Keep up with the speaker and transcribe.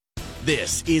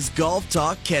This is Golf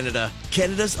Talk Canada,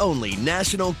 Canada's only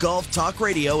national golf talk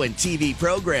radio and TV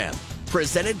program.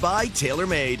 Presented by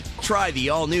TaylorMade. Try the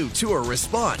all-new Tour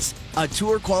Response, a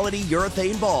tour-quality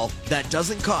urethane ball that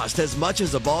doesn't cost as much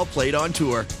as a ball played on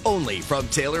tour, only from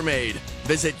TaylorMade.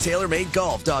 Visit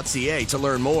TaylorMadeGolf.ca to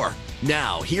learn more.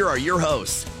 Now, here are your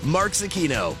hosts, Mark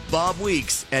Zecchino, Bob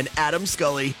Weeks, and Adam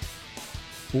Scully.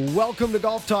 Welcome to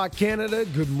Golf Talk Canada.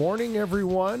 Good morning,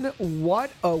 everyone.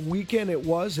 What a weekend it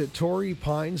was at Torrey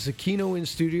Pines. Zecchino in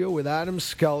studio with Adam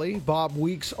Scully. Bob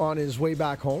Weeks on his way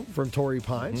back home from Torrey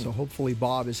Pines. So hopefully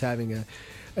Bob is having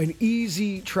an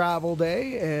easy travel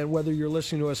day. And whether you're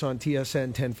listening to us on TSN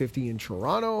 1050 in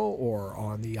Toronto or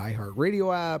on the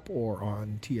iHeartRadio app or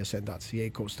on tsn.ca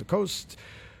coast to coast,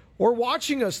 or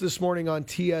watching us this morning on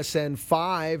TSN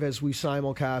 5 as we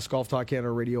simulcast Golf Talk Canada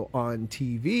Radio on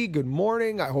TV. Good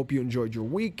morning. I hope you enjoyed your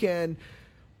weekend.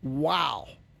 Wow.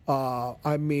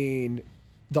 The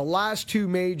last two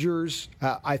majors,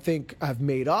 I think, have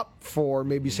made up for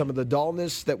maybe some of the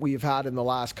dullness that we've had in the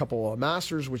last couple of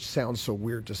Masters, which sounds so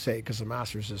weird to say because the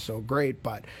Masters is so great.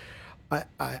 But,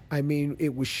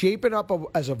 it was shaping up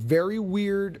as a very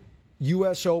weird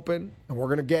U.S. Open, and we're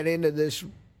going to get into this,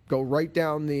 go right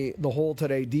down the hole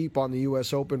today deep on the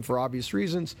U.S. Open for obvious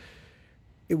reasons.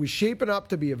 It was shaping up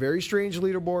to be a very strange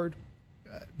leaderboard.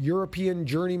 European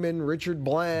journeyman Richard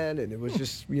Bland, and it was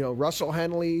just, Russell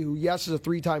Henley, who, yes, is a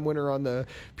three-time winner on the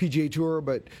PGA Tour,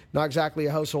 but not exactly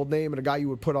a household name, and a guy you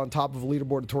would put on top of a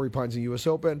leaderboard at Torrey Pines in the U.S.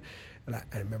 Open. And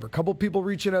I remember a couple people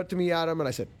reaching out to me, Adam, and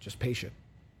I said, just patient.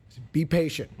 I said, be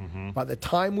patient. By the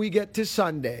time we get to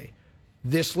Sunday,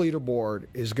 this leaderboard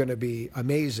is going to be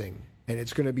amazing. And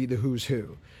it's going to be the who's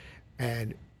who.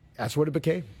 And that's what it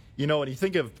became. You know, when you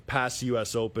think of past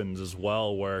U.S. Opens as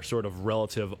well, where sort of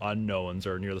relative unknowns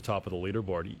are near the top of the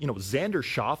leaderboard, Xander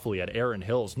Schauffele at Erin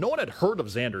Hills. No one had heard of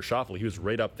Xander Schauffele. He was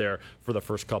right up there for the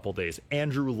first couple days.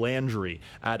 Andrew Landry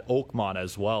at Oakmont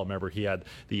as well. Remember, he had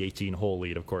the 18-hole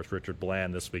lead. Of course, Richard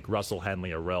Bland this week. Russell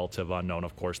Henley, a relative unknown.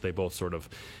 Of course, they both sort of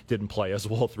didn't play as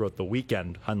well throughout the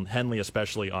weekend. Henley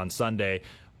especially on Sunday.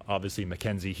 Obviously,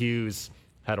 Mackenzie Hughes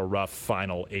had a rough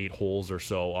final 8 holes or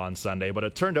so on Sunday, but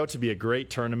it turned out to be a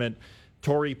great tournament.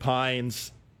 Torrey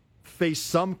Pines faced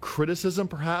some criticism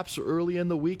perhaps early in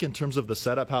the week in terms of the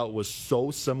setup, how it was so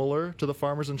similar to the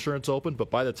Farmers Insurance Open, but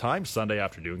by the time Sunday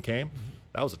afternoon came,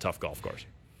 that was a tough golf course.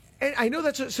 And I know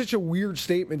that's such a weird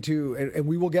statement too, and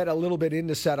we will get a little bit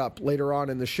into setup later on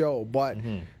in the show, but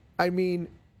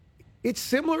it's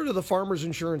similar to the Farmers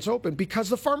Insurance Open because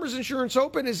the Farmers Insurance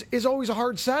Open is always a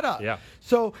hard setup. Yeah.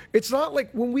 So it's not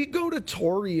like when we go to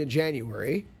Torrey in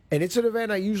January, and it's an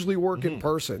event I usually work in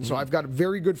person, so I've got a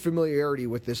very good familiarity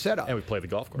with this setup. And we play the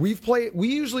golf course. We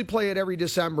usually play it every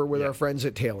December with our friends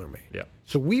at TaylorMade. Yeah.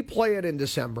 So we play it in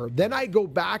December. Then I go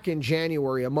back in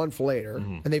January, a month later,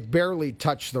 and they've barely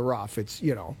touched the rough. It's,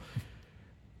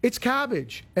 it's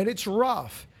cabbage, and it's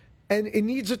rough, and it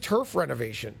needs a turf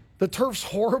renovation. The turf's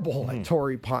horrible at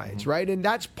Torrey Pines, right? And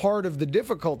that's part of the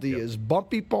difficulty is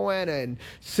bumpy Poana and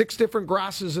 6 different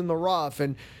grasses in the rough.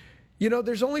 And,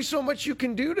 there's only so much you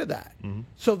can do to that.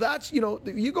 So that's,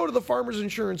 you go to the Farmers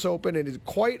Insurance Open and it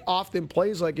quite often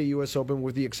plays like a U.S. Open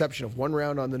with the exception of one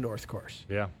round on the North Course.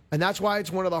 Yeah. And that's why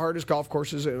it's one of the hardest golf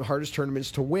courses and hardest tournaments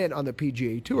to win on the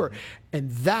PGA Tour. And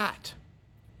that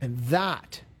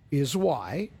is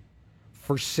why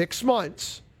for 6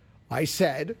 months I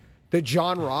said that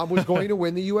Jon Rahm was going to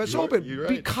win the U.S. Open. You're right.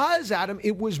 Because, Adam,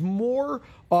 it was more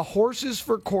a horses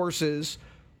for courses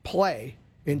play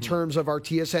in terms of our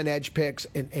TSN Edge picks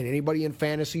and anybody in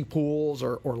fantasy pools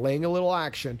or laying a little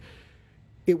action.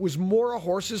 It was more a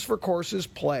horses for courses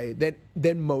play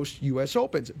than most U.S.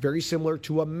 Opens. Very similar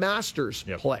to a Masters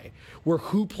play, where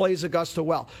who plays Augusta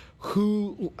well,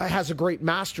 who has a great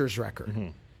Masters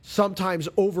record, sometimes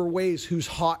overweighs who's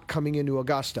hot coming into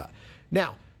Augusta.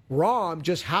 Now, Rahm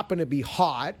just happened to be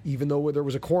hot, even though there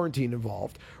was a quarantine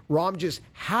involved. Rahm just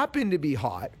happened to be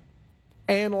hot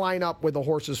and line up with the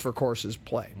horses for courses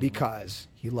play because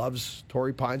he loves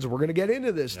Torrey Pines. And we're going to get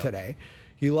into this today.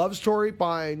 He loves Torrey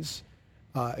Pines.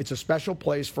 It's a special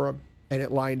place for him, and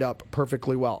it lined up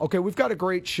perfectly well. Okay, we've got a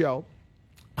great show.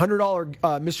 $100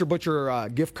 Mr. Butcher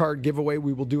gift card giveaway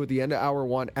we will do at the end of hour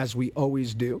 1, as we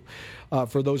always do.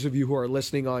 For those of you who are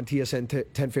listening on TSN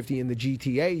 1050 in the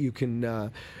GTA,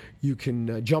 you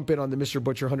can jump in on the Mr.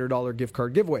 Butcher $100 gift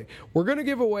card giveaway. We're going to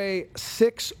give away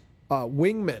 6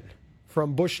 wingmen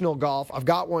from Bushnell Golf. I've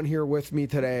got one here with me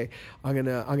today. I'm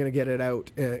gonna get it out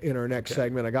in our next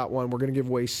segment. I got one. We're gonna give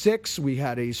away 6. We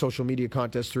had a social media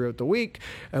contest throughout the week,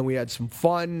 and we had some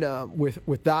fun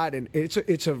with that. And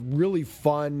it's a really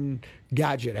fun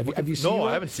gadget. Have you seen it? No,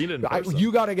 I haven't seen it in person.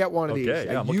 You got to get one of these.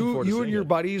 Yeah, I'm looking forward to you and your it.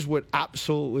 buddies would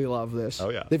absolutely love this. Oh,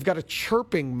 yeah. They've got a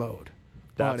chirping mode.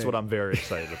 That's what I'm very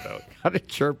excited about. Got a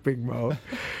chirping mode.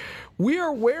 We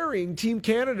are wearing Team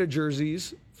Canada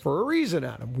jerseys for a reason,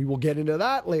 Adam. We will get into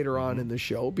that later on in the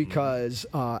show because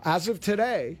as of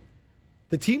today,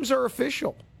 the teams are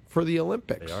official for the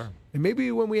Olympics. They are. And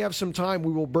maybe when we have some time,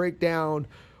 we will break down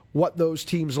what those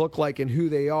teams look like and who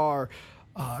they are.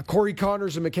 Corey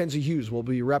Connors and Mackenzie Hughes will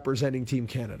be representing Team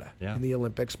Canada in the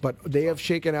Olympics, but they have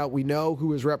shaken out. We know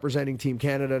who is representing Team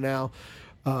Canada now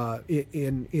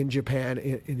in Japan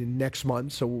in next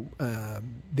month. So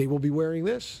they will be wearing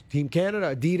this. Team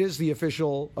Canada, Adidas, the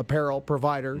official apparel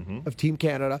provider of Team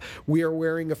Canada. We are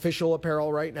wearing official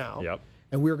apparel right now. Yep.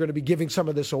 And we're going to be giving some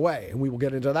of this away. And we will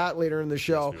get into that later in the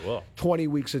show. Yes, we will. 20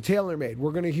 weeks of TaylorMade.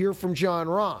 We're going to hear from John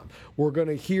Rahm. We're going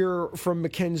to hear from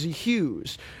Mackenzie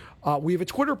Hughes. We have a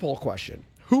Twitter poll question.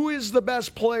 Who is the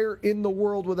best player in the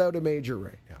world without a major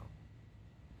right now?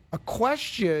 A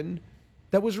question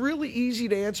that was really easy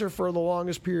to answer for the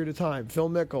longest period of time. Phil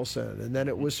Mickelson, and then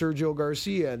it was Sergio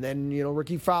Garcia, and then,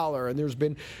 Ricky Fowler, and there's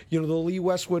been, the Lee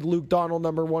Westwood, Luke Donald,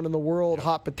 #1 in the world,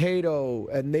 hot potato,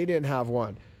 and they didn't have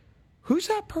one. Who's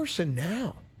that person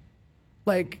now?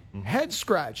 Head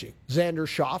scratching. Xander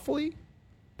Schauffele?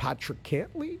 Patrick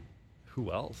Cantlay?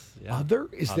 Who else? Yeah. Other?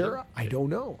 There? I don't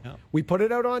know. Yeah. We put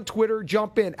it out on Twitter.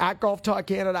 Jump in at Golf Talk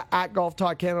Canada, at Golf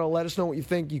Talk Canada. Let us know what you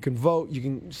think. You can vote. You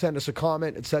can send us a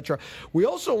comment, etc. We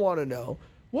also want to know,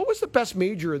 what was the best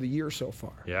major of the year so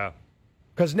far? Yeah.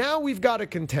 Because now we've got a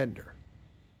contender.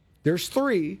 There's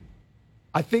 3.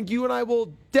 I think you and I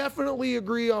will definitely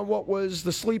agree on what was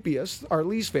the sleepiest, our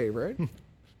least favorite.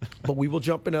 But we will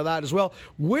jump into that as well.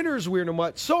 Winners, weird and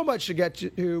what? So much to get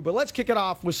to, but let's kick it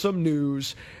off with some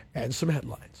news and some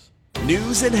headlines.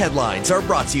 News and headlines are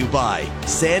brought to you by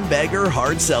Sandbagger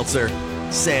Hard Seltzer.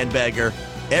 Sandbagger,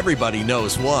 everybody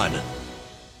knows one.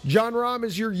 John Rahm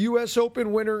is your U.S.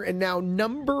 Open winner and now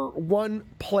 #1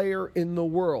 player in the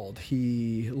world.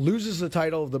 He loses the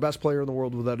title of the best player in the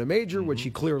world without a major, which he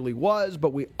clearly was,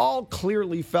 but we all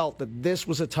clearly felt that this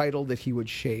was a title that he would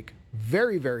shake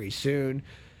very, very soon.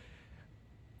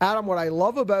 Adam, what I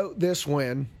love about this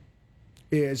win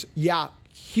is,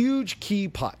 huge key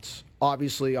putts,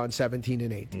 obviously, on 17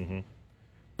 and 18.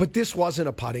 But this wasn't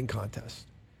a putting contest.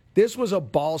 This was a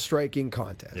ball striking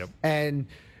contest. Yep. And,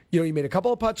 he made a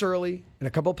couple of putts early and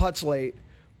a couple of putts late.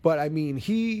 But, I mean,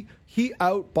 he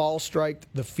out ball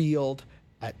striked the field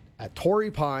at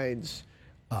Torrey Pines.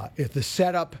 If the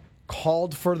setup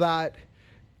called for that,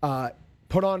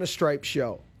 put on a stripe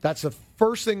show. That's the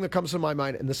first thing that comes to my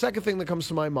mind. And the second thing that comes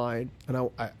to my mind, and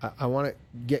I want to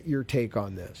get your take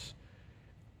on this,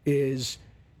 is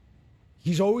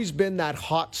he's always been that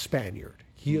hot Spaniard.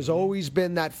 He has always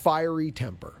been that fiery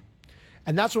temper.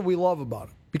 And that's what we love about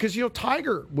him. Because,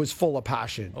 Tiger was full of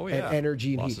passion and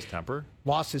energy. And Lost his temper.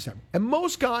 Lost his temper. And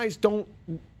most guys don't,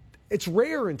 it's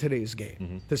rare in today's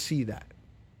game to see that.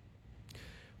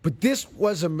 But this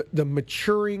was the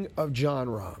maturing of John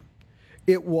Rahm.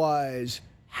 It was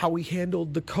how he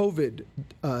handled the COVID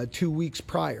 2 weeks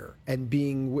prior and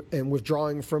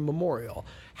withdrawing from Memorial,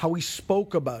 how he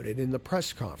spoke about it in the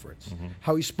press conference,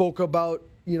 how he spoke about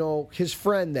his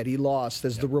friend that he lost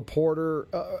as the reporter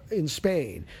in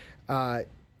Spain,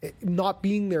 not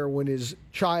being there when his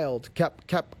child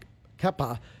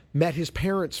Kepa met his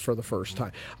parents for the first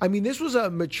time. I mean, this was a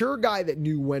mature guy that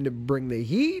knew when to bring the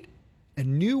heat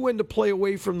and knew when to play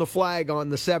away from the flag on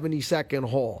the 72nd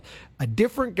hole. A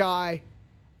different guy.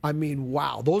 I mean,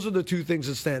 wow. Those are the two things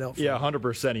that stand out for me.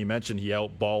 100%. He mentioned he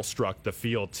out-ball struck the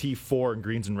field. T4 in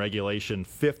greens and regulation,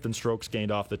 5th in strokes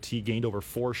gained off the tee, gained over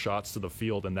 4 shots to the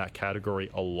field in that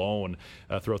category alone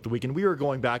throughout the weekend. We were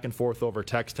going back and forth over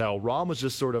text how Rahm was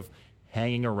just sort of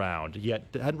hanging around, yet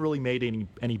hadn't really made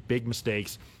any big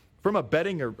mistakes. From a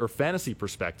betting or fantasy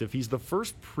perspective, he's the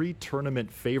first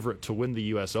pre-tournament favorite to win the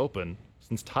U.S. Open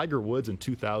since Tiger Woods in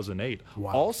 2008,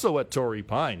 also at Torrey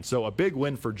Pines. So a big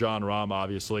win for John Rahm,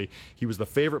 obviously. He was the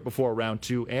favorite before round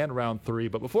 2 and round 3,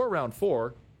 but before round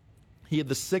 4, he had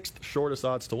the 6th shortest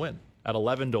odds to win at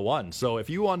 11-1. So if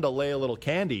you wanted to lay a little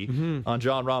candy on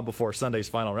John Rahm before Sunday's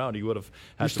final round, you would have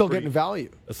had You're still getting value.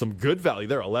 Some good value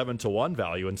there, 11-1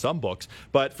 value in some books.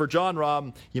 But for John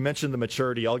Rahm, you mentioned the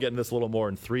maturity. I'll get into this a little more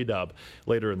in 3-Dub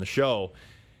later in the show.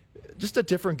 Just a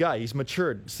different guy. He's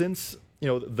matured since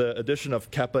the addition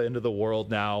of Kepa into the world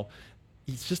now.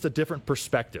 He's just a different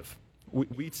perspective.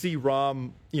 we'd see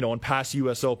Rahm, in past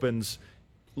U.S. Opens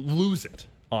lose it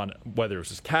on whether it was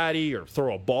his caddy or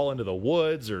throw a ball into the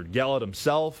woods or yell at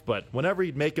himself. But whenever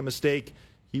he'd make a mistake,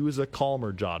 he was a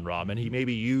calmer Jon Rahm, and he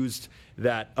maybe used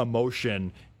that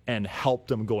emotion and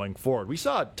helped him going forward. We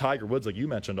saw Tiger Woods, like you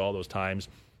mentioned, all those times,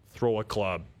 throw a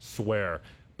club, swear.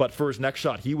 But for his next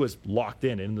shot, he was locked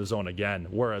in the zone again,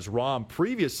 whereas Rahm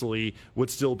previously would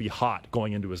still be hot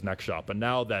going into his next shot. But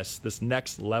now this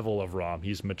next level of Rahm,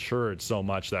 he's matured so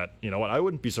much that, I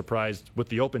wouldn't be surprised with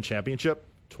the Open Championship,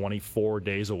 24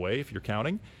 days away if you're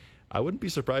counting. I wouldn't be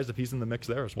surprised if he's in the mix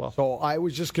there as well. So I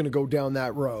was just going to go down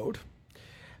that road,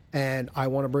 and I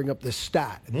want to bring up this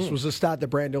stat. This was a stat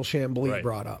that Brandel Chambly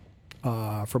brought up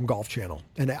from Golf Channel.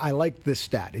 And I liked this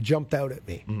stat. It jumped out at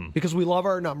me because we love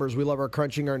our numbers. We love our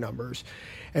crunching our numbers.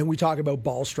 And we talk about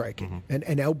ball striking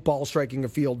and out ball striking a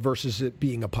field versus it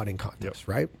being a putting contest,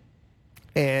 right?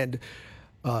 And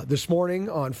this morning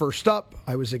on First Up,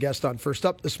 I was a guest on First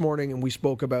Up this morning, and we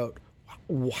spoke about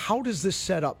how does this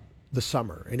set up the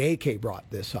summer? And AK brought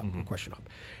this up, question up.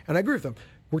 And I agree with him.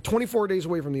 We're 24 days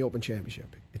away from the Open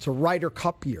Championship. It's a Ryder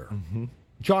Cup year.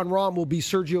 Jon Rahm will be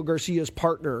Sergio Garcia's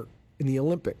partner in the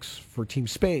Olympics for Team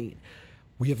Spain.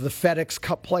 We have the FedEx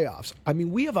Cup playoffs. I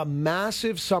mean, we have a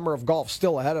massive summer of golf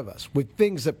still ahead of us with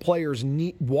things that players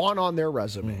want on their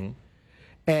resume.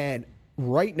 And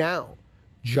right now,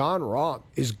 Jon Rahm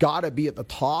has got to be at the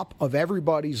top of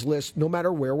everybody's list, no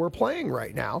matter where we're playing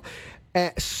right now,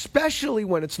 especially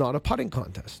when it's not a putting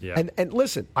contest. Yeah. And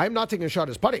listen, I'm not taking a shot at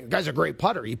his putting. The guy's a great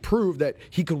putter. He proved that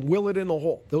he can will it in the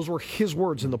hole. Those were his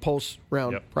words in the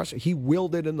post-round presser. He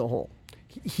willed it in the hole.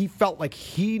 He felt like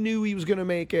he knew he was going to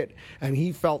make it, and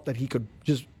he felt that he could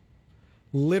just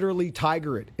literally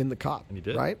Tiger it in the cup. And he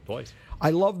did, right? Twice. I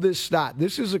love this stat.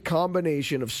 This is a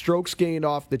combination of strokes gained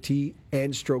off the tee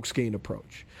and strokes gained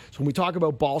approach. So when we talk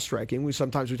about ball striking, we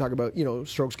sometimes talk about,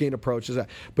 strokes gained approach.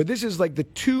 But this is like the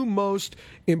two most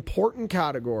important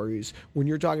categories when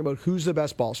you're talking about who's the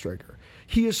best ball striker.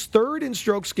 He is third in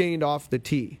strokes gained off the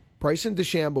tee. Bryson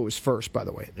DeChambeau is first, by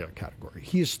the way, in that category.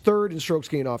 He is third in strokes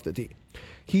gained off the tee.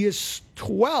 He is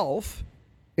 12th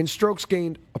in strokes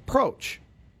gained approach,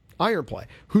 iron play.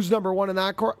 Who's number one in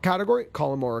that category?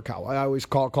 Colin Morikawa. I always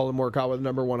call Colin Morikawa the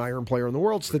number one iron player in the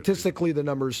world. Statistically, the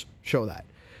numbers show that.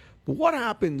 But what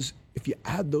happens if you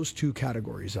add those two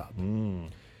categories up?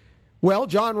 Well,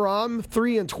 Jon Rahm,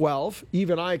 3 and 12.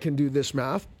 Even I can do this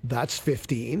math. That's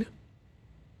 15.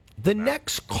 The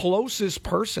next closest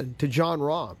person to Jon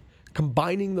Rahm,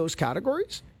 combining those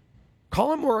categories,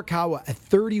 Colin Morikawa at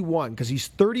 31, because he's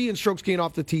 30 in strokes gained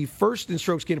off the tee, first in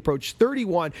strokes gained approach,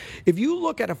 31. If you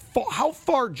look at how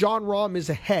far Jon Rahm is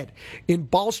ahead in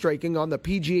ball striking on the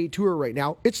PGA Tour right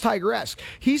now, it's Tiger-esque.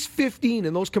 He's 15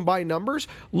 in those combined numbers.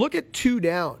 Look at two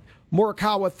down.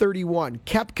 Morikawa 31,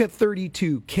 Koepka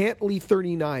 32, Cantley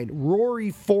 39,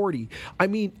 Rory 40. I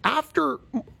mean, after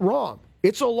Rahm,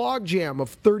 it's a logjam of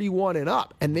 31 and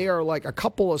up, and they are like a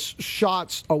couple of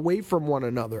shots away from one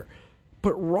another.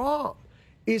 But Rahm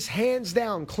is hands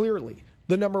down, clearly,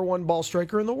 the number one ball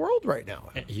striker in the world right now.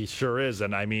 He sure is.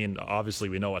 And I mean, obviously,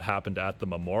 we know what happened at the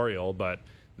Memorial, but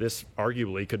this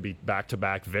arguably could be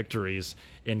back-to-back victories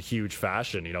in huge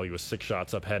fashion. He was 6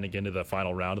 shots up heading into the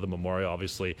final round of the Memorial,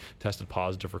 obviously tested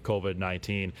positive for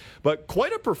COVID-19. But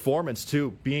quite a performance,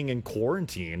 too, being in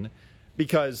quarantine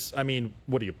because, I mean,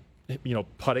 what do you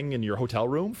putting in your hotel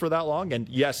room for that long? And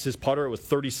yes, his putter was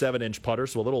 37-inch putter,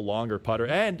 so a little longer putter.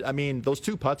 And, I mean, those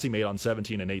 2 putts he made on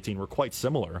 17 and 18 were quite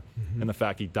similar in the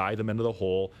fact he dived them into the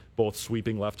hole, both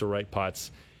sweeping left to right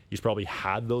putts. He's probably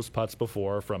had those putts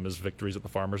before from his victories at the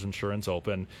Farmers Insurance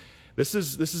Open. This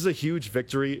is a huge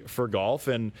victory for golf,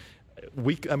 and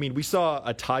we saw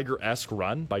a Tiger-esque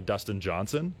run by Dustin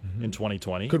Johnson in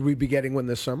 2020. Could we be getting one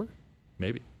this summer?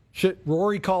 Maybe.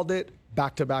 Rory called it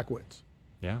back-to-back wins.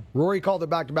 Yeah. Rory called it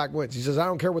back-to-back wins. He says, I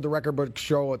don't care what the record books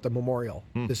show at the Memorial.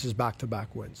 This is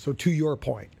back-to-back wins. So to your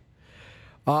point,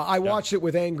 I watched it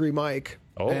with Angry Mike,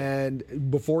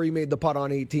 and before he made the putt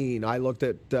on 18, I looked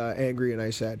at Angry and I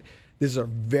said, this is a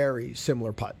very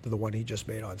similar putt to the one he just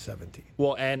made on 17.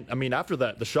 Well, and I mean, after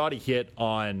that, the shot he hit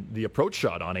on the approach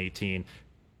shot on 18,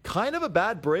 kind of a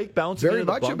bad break, bouncing very into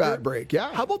the much bunker. a bad break,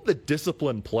 yeah. How about the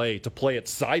disciplined play to play it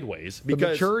sideways? Because the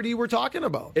maturity we're talking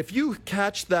about. If you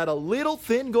catch that a little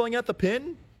thin going at the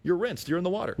pin, you're rinsed. You're in the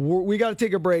water. We got to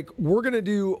take a break. We're going to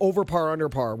do over par, under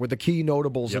par with the key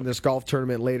notables in this golf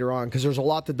tournament later on because there's a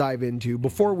lot to dive into.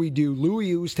 Before we do,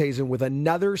 Louis Oosthuizen with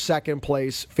another second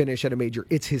place finish at a major.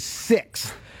 It's his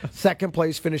 6th second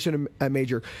place finish at a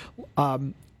major.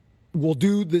 We'll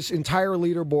do this entire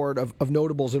leaderboard of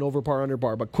notables in over par, under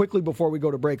par. But quickly before we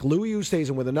go to break, Louis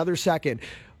Oosthuizen with another second.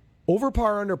 Over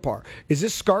par, under par. Is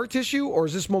this scar tissue or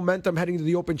is this momentum heading to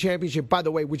the Open Championship, by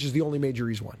the way, which is the only major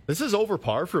he's won? This is over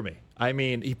par for me. I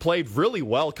mean, he played really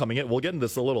well coming in. We'll get into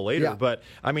this a little later. Yeah. But,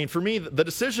 I mean, for me, the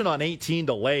decision on 18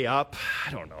 to lay up,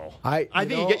 I don't know. I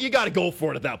know, think you got to go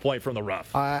for it at that point from the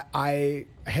rough. I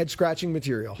head-scratching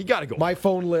material. You got to go. My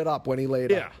phone lit up when he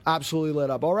laid up. Absolutely lit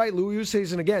up. All right, Louis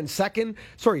Oosthuizen again,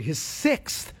 his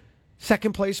sixth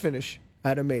second-place finish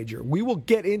at a major. We will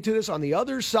get into this on the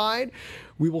other side.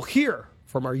 We will hear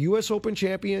from our U.S. Open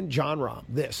champion, Jon Rahm.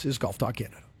 This is Golf Talk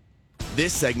Canada.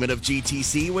 This segment of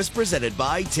GTC was presented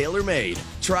by TaylorMade.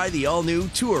 Try the all-new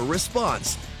Tour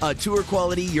Response, a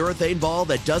tour-quality urethane ball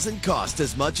that doesn't cost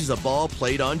as much as a ball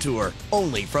played on tour.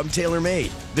 Only from TaylorMade.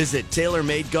 Visit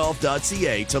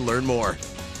TaylorMadeGolf.ca to learn more.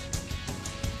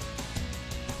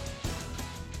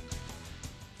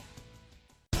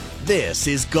 This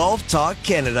is Golf Talk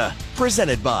Canada,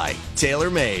 presented by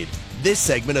TaylorMade. This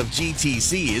segment of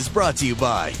GTC is brought to you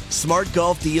by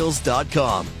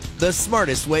SmartGolfDeals.com, the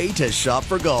smartest way to shop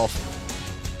for golf.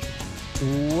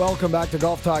 Welcome back to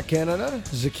Golf Talk Canada.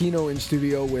 Zucchino in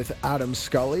studio with Adam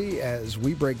Scully as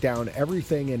we break down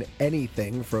everything and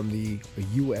anything from the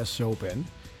U.S. Open.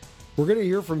 We're going to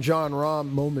hear from Jon Rahm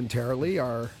momentarily,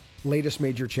 our latest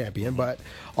major champion. But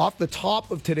off the top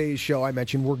of today's show, I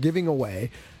mentioned we're giving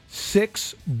away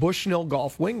 6 Bushnell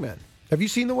Golf Wingmen. Have you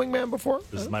seen the Wingman before?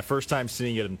 This is my first time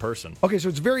seeing it in person. Okay, so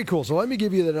it's very cool. So let me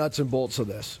give you the nuts and bolts of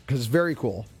this because it's very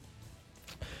cool.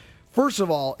 First of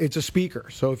all, it's a speaker.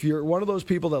 So if you're one of those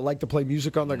people that like to play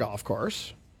music on the golf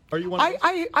course, are you one of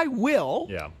those? I will.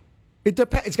 Yeah. It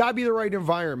depends. It's got to be the right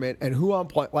environment and who I'm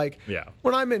playing. Like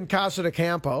when I'm in Casa de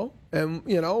Campo and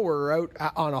we're out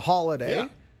on a holiday.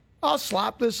 I'll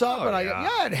slap this up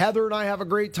and Heather and I have a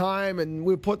great time and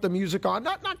we put the music on.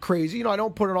 Not crazy, I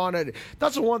don't put it on it.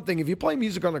 That's the one thing. If you play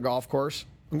music on the golf course,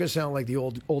 I'm going to sound like the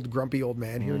old grumpy old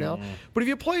man here now. But if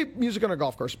you play music on a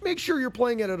golf course, make sure you're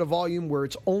playing it at a volume where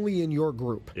it's only in your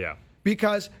group. Yeah.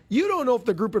 Because you don't know if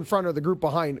the group in front or the group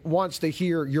behind wants to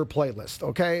hear your playlist,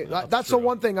 okay? That's the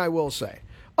one thing I will say.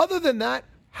 Other than that,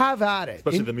 have at it.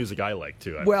 Especially the music I like,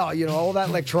 too. All that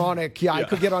electronic. I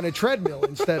could get on a treadmill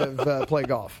instead of play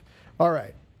golf. All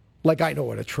right. Like I know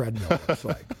what a treadmill is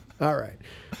like. All right.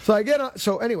 So I get on.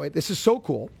 So anyway, this is so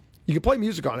cool. You can play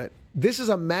music on it. This is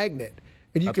a magnet.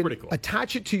 And you can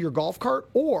attach it to your golf cart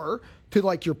or to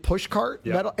like your push cart,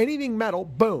 metal, anything metal,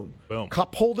 boom.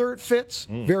 Cup holder, it fits.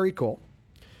 Very cool.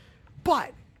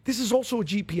 But this is also a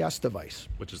GPS device.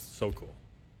 Which is so cool.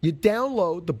 You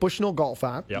download the Bushnell Golf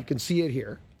app. You can see it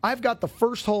here. I've got the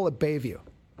first hole at Bayview.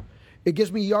 It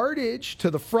gives me yardage to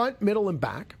the front, middle, and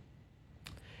back.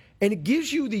 And it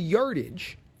gives you the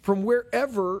yardage from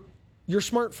wherever your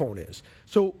smartphone is.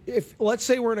 So if, let's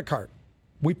say we're in a cart.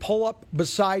 We pull up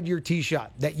beside your tee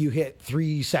shot that you hit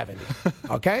 370,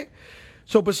 okay?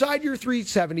 So beside your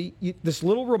 370, this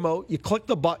little remote, you click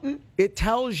the button. It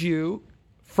tells you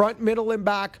front, middle, and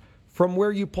back from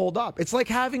where you pulled up. It's like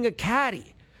having a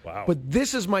caddy. Wow. But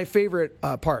this is my favorite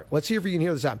part. Let's see if you can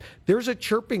hear this out. There's a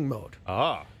chirping mode.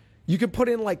 You can put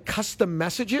in like custom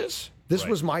messages. This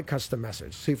was my custom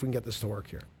message. See if we can get this to work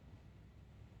here.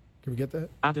 Can we get that?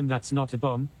 Adam, that's not a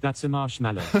bomb. That's a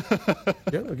marshmallow. I'll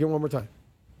get it one more time.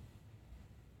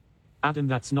 Adam,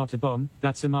 that's not a bomb.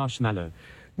 That's a marshmallow.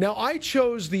 Now, I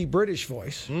chose the British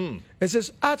voice. It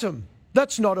says, Adam,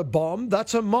 that's not a bomb.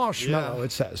 That's a marshmallow,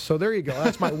 it says. So there you go.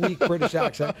 That's my weak British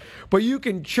accent. But you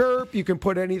can chirp. You can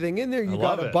put anything in there. You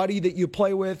got a buddy that you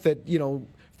play with that,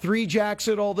 three jacks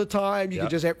it all the time. You can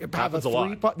just have a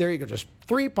 3-putt. There you go. Just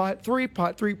 3-putt,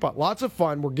 3-putt, 3-putt. Lots of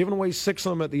fun. We're giving away 6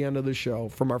 of them at the end of the show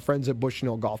from our friends at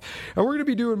Bushnell Golf. And we're going to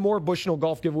be doing more Bushnell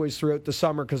Golf giveaways throughout the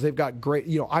summer because they've got great,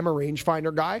 I'm a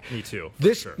rangefinder guy. Me too.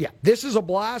 This is a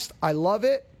blast. I love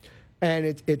it.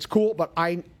 And it's cool. But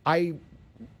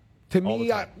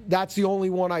that's the only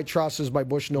one I trust is my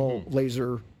Bushnell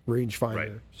laser rangefinder.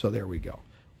 Right. So there we go.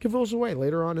 Give those away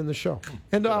later on in the show.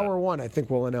 And hour 1, I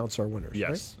think we'll announce our winners.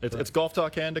 Yes. Right? It's Golf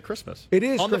Talk and Christmas. It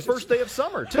is. On the first day of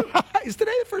summer, too. Is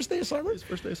today the first day of summer? It's the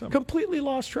first day of summer. Completely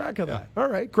lost track of that. All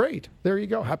right, great. There you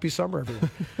go. Happy summer,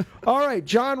 everyone. All right,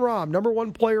 Jon Rahm, number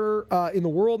 1 player in the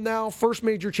world now, first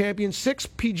major champion, 6th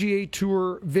PGA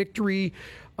Tour victory.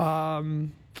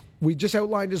 We just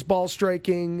outlined his ball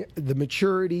striking, the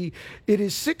maturity. It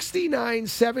is 69,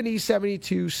 70,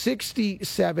 72,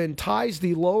 67, ties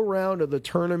the low round of the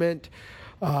tournament.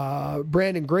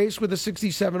 Brandon Grace with a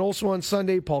 67 also on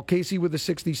Sunday. Paul Casey with a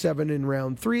 67 in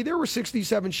round 3. There were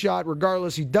 67 shot.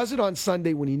 Regardless, he does it on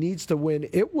Sunday when he needs to win.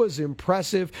 It was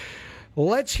impressive.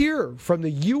 Let's hear from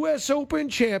the U.S. Open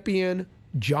champion,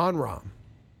 Jon Rahm.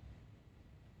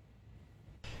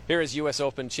 Here is U.S.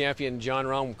 Open champion Jon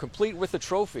Rahm, complete with the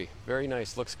trophy. Very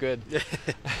nice, looks good.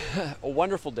 A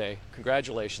wonderful day.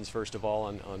 Congratulations, first of all,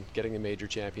 on getting the major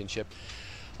championship.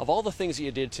 Of all the things that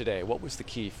you did today, what was the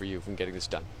key for you from getting this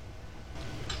done?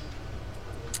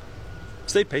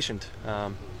 Stay patient.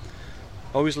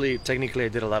 Obviously, technically, I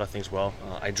did a lot of things well.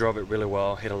 I drove it really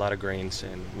well, hit a lot of greens,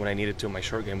 and when I needed to, my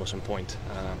short game was on point.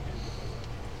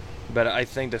 But I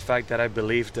think the fact that I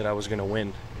believed that I was going to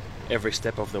win every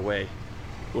step of the way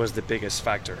was the biggest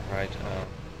factor, right?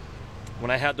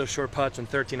 When I had those short putts on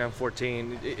 13 and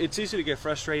 14, it's easy to get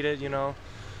frustrated,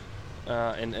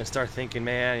 and start thinking,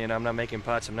 man, I'm not making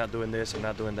putts, I'm not doing this, I'm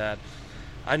not doing that.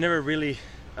 I never really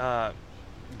got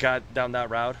down that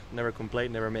route, never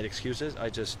complained, never made excuses. I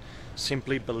just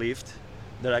simply believed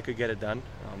that I could get it done.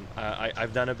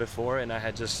 I've done it before, and I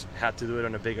had to do it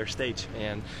on a bigger stage.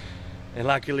 And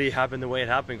luckily it happened the way it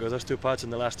happened, because those two putts in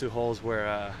the last two holes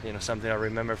were something I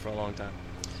remember for a long time.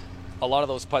 A lot of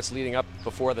those putts leading up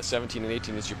before the 17 and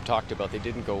 18, as you talked about, they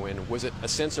didn't go in. Was it a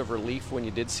sense of relief when you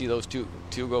did see those two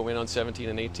go in on 17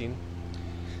 and 18?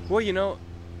 Well,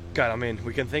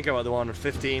 we can think about the one on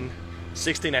 15,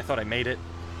 16, I thought I made it.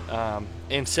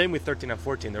 And same with 13 and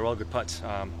 14, they're all good putts.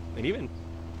 And even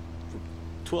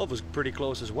 12 was pretty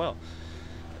close as well.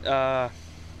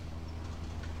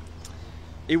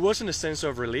 It wasn't a sense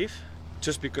of relief,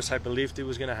 just because I believed it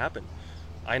was going to happen.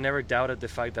 I never doubted the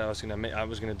fact that I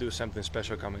was going to do something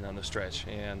special coming down the stretch,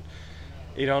 and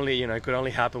it could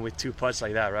only happen with two putts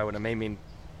like that, right? When I'm aiming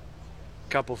a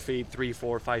couple feet, 3,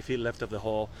 4, 5 feet left of the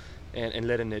hole, and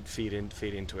letting it feed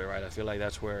into it, right? I feel like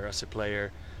that's where, as a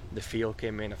player, the feel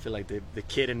came in. I feel like the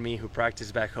kid in me who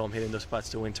practiced back home hitting those putts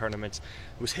to win tournaments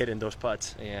was hitting those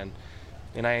putts, and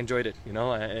I enjoyed it,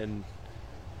 and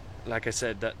like I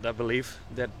said, that belief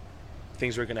that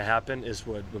things were going to happen is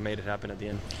what made it happen at the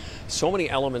end. So many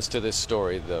elements to this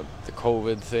story: the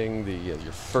COVID thing,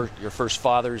 your first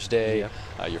Father's Day,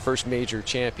 your first major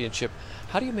championship.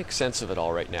 How do you make sense of it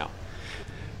all right now?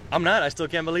 I'm not. I still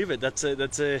can't believe it. That's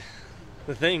the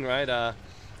thing, right?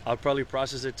 I'll probably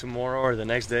process it tomorrow or the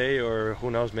next day, or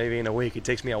who knows, maybe in a week. It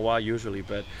takes me a while usually,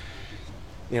 but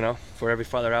for every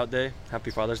father out there, happy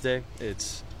Father's Day.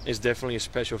 It's definitely a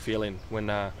special feeling when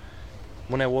I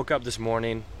woke up this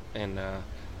morning and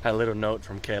had a little note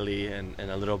from Kelly and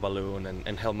a little balloon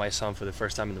and held my son for the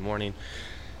first time in the morning.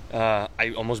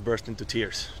 I almost burst into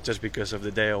tears just because of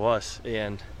the day it was,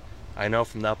 and I know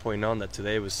from that point on that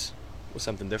today was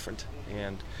something different.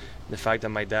 And the fact that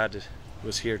my dad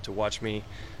was here to watch me,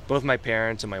 both my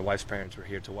parents and my wife's parents were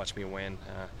here to watch me win,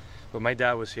 but my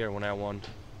dad was here when I won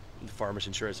the Farmers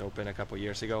Insurance Open a couple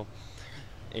years ago,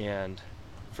 and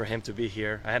for him to be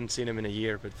here, I hadn't seen him in a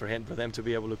year, but for them to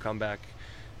be able to come back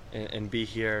and be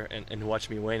here and watch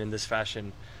me win in this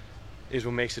fashion is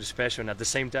what makes it special. And at the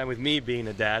same time, with me being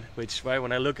a dad, which, right,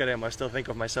 when I look at him, I still think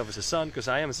of myself as a son, because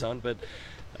I am a son, but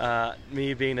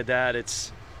me being a dad,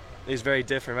 it's very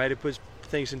different, right? It puts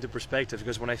things into perspective,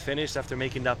 because when I finished after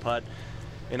making that putt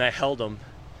and I held him,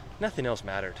 nothing else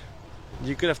mattered.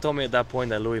 You could have told me at that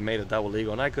point that Louis made a double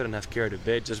eagle, and I couldn't have cared a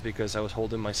bit, just because I was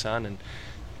holding my son, and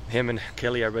him and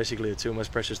Kelly are basically the two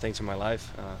most precious things in my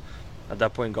life. At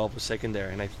that point, golf was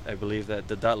secondary, and I believe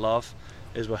that love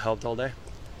is what helped all day.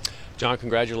 Jon,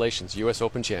 congratulations, U.S.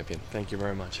 Open champion. Thank you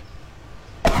very much.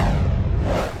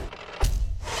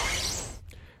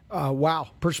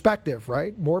 Wow. Perspective,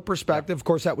 right? More perspective. Of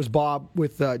course, that was Bob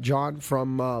with Jon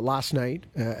from last night,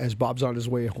 as Bob's on his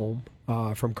way home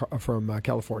from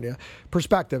California.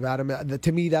 Perspective, Adam.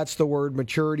 To me, that's the word: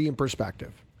 maturity and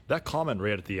perspective. That comment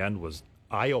right at the end was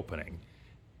eye-opening.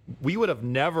 We would have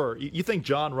never... You think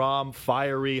Jon Rahm,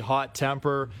 fiery, hot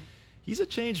temper. He's a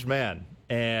changed man.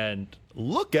 And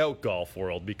look out, golf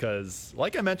world, because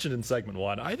like I mentioned in segment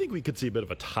 1, I think we could see a bit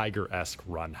of a Tiger-esque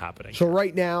run happening. So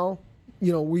right now,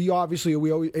 we always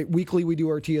weekly we do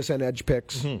our TSN Edge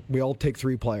picks. Mm-hmm. We all take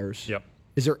 3 players. Yep.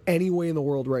 Is there any way in the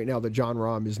world right now that Jon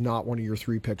Rahm is not one of your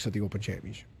 3 picks at the Open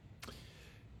Championship?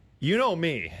 You know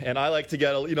me, and I like to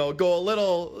get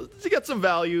to get some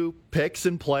value picks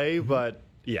in play, but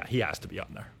yeah, he has to be on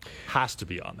there. Has to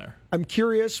be on there. I'm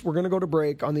curious. We're going to go to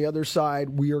break. On the other side,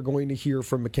 we are going to hear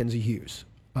from Mackenzie Hughes.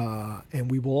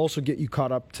 And we will also get you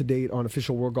caught up to date on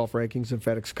official World Golf Rankings and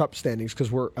FedEx Cup standings,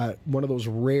 because we're at one of those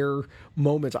rare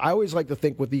moments. I always like to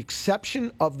think, with the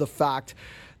exception of the fact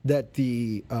that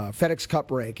the FedEx Cup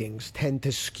rankings tend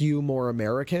to skew more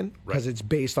American, because it's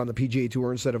based on the PGA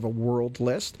Tour instead of a world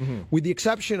list. Mm-hmm. With the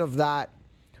exception of that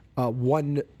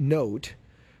one note,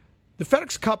 the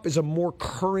FedEx Cup is a more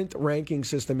current ranking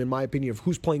system, in my opinion, of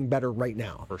who's playing better right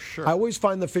now. For sure. I always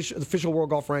find the official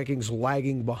World Golf Rankings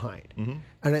lagging behind.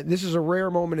 And this is a rare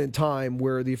moment in time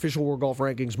where the official World Golf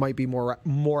Rankings might be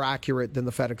more accurate than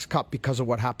the FedEx Cup because of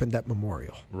what happened at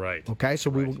Memorial. Right. Okay,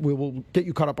 so we will get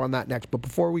you caught up on that next. But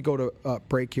before we go to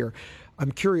break here,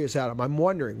 I'm curious, Adam. I'm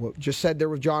wondering, what just said there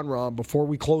with Jon Rahm, before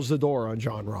we close the door on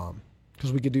Jon Rahm,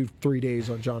 because we could do 3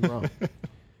 days on Jon Rahm.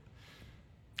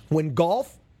 When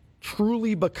golf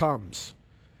truly becomes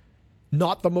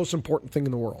not the most important thing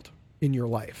in the world in your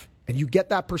life, and you get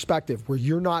that perspective where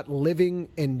you're not living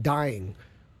and dying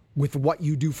with what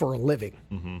you do for a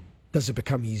living, does it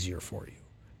become easier for you?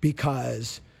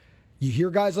 Because you hear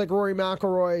guys like Rory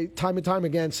McIlroy time and time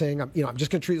again saying, I'm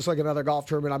just going to treat this like another golf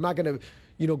tournament. I'm not going to,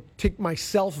 take my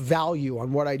self-value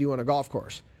on what I do on a golf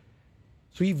course.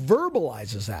 So he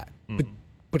verbalizes that,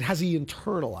 but has he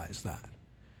internalized that?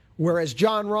 Whereas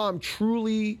Jon Rahm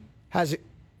truly has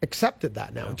accepted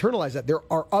that now, internalized that. There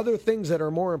are other things that are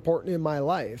more important in my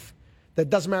life that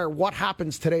doesn't matter what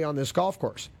happens today on this golf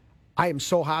course. I am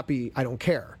so happy, I don't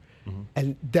care.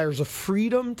 And there's a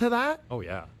freedom to that. Oh,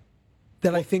 yeah.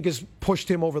 That I think has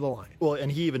pushed him over the line. Well, and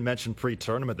he even mentioned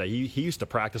pre-tournament that he used to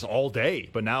practice all day,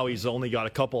 but now he's only got a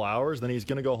couple hours. Then he's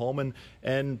going to go home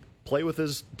and play with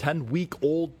his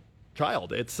 10-week-old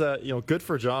child. It's good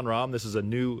for Jon Rahm. This is a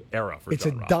new era for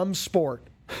Jon Rahm. It's a dumb sport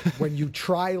when you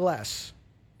try less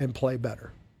and play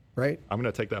better, right? I'm going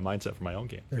to take that mindset for my own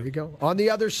game. There you go. On the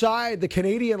other side, the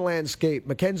Canadian landscape,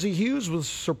 Mackenzie Hughes with a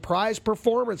surprise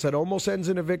performance that almost ends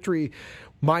in a victory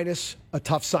minus a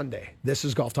tough Sunday. This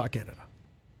is Golf Talk Canada.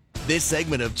 This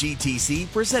segment of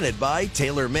GTC, presented by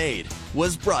TaylorMade,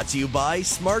 was brought to you by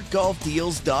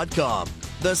SmartGolfDeals.com,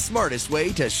 the smartest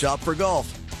way to shop for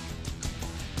golf.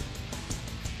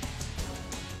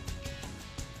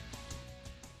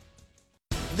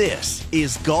 This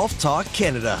is Golf Talk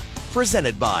Canada,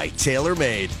 presented by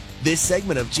TaylorMade. This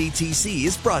segment of GTC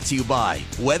is brought to you by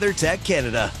WeatherTech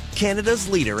Canada, Canada's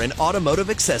leader in automotive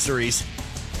accessories.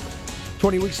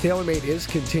 20 Weeks TaylorMade is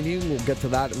continuing. We'll get to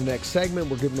that in the next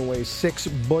segment. We're giving away 6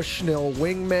 Bushnell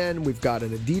Wingmen. We've got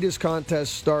an Adidas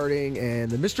contest starting, and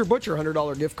the Mr. Butcher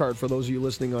 $100 gift card for those of you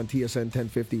listening on TSN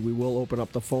 1050. We will open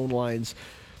up the phone lines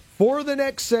for the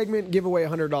next segment. Give away a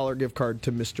 $100 gift card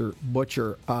to Mr.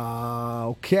 Butcher.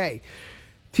 Okay.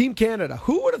 Team Canada.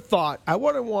 Who would have thought? I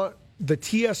would have want the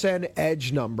TSN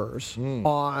edge numbers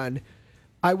on.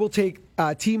 I will take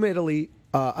Team Italy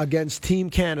against Team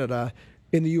Canada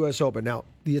in the U.S. Open. Now,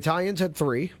 the Italians had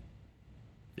 3.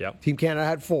 Yep. Team Canada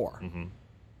had 4.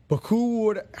 But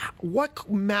what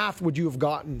math would you have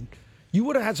gotten? You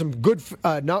would have had some good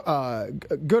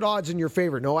odds in your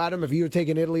favor. No, Adam, if you had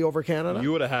taken Italy over Canada?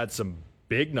 You would have had some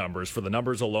big numbers for the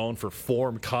numbers alone, for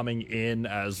form coming in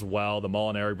as well. The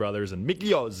Molinari brothers and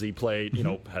Migliozzi played,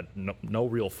 had no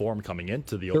real form coming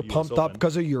into the They're US pumped Open. up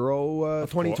because of Euro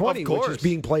 2020, which is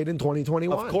being played in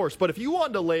 2021. Of course, but if you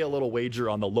wanted to lay a little wager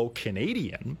on the low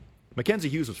Canadian, Mackenzie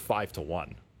Hughes was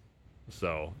 5-1.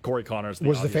 So Corey Connors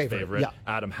was the obvious favorite. Yeah.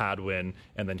 Adam Hadwin,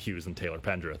 and then Hughes and Taylor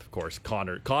Pendrith. Of course,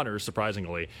 Connors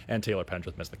surprisingly, and Taylor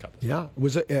Pendrith missed the cut. Yeah, it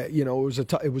was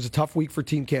a tough week for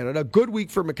Team Canada. A good week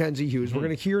for Mackenzie Hughes. We're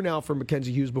going to hear now from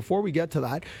Mackenzie Hughes. Before we get to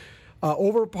that,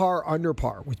 over par, under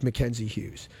par with Mackenzie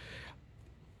Hughes.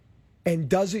 And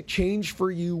does it change for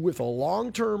you with a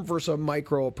long term versus a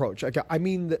micro approach? I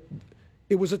mean,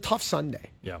 it was a tough Sunday.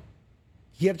 Yeah,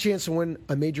 he had a chance to win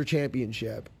a major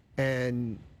championship,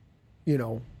 and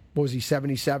what was he,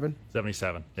 77?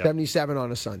 77. Yeah. 77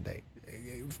 on a Sunday.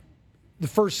 The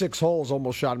first 6 holes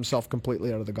almost shot himself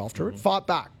completely out of the golf tournament. Fought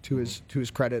back to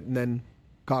his credit, and then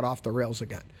got off the rails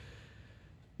again.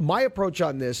 My approach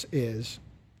on this is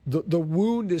the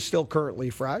wound is still currently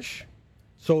fresh,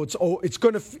 so it's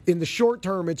going to, in the short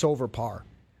term, it's over par.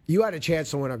 You had a chance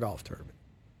to win a golf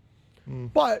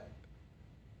tournament, but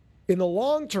in the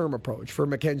long term approach for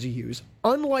Mackenzie Hughes,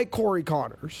 unlike Corey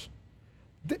Connors,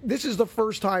 this is the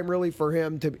first time really for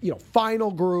him to, final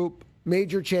group,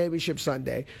 major championship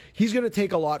Sunday. He's going to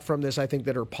take a lot from this, I think,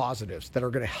 that are positives, that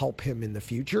are going to help him in the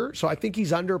future. So I think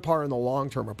he's under par in the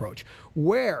long-term approach.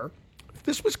 Where, if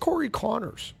this was Corey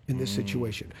Connors in this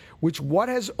situation, which what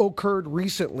has occurred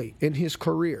recently in his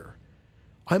career,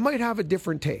 I might have a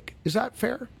different take. Is that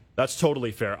fair? That's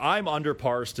totally fair. I'm under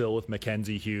par still with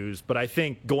Mackenzie Hughes, but I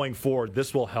think going forward,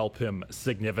 this will help him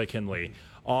significantly.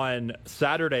 On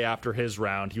Saturday after his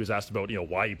round, he was asked about,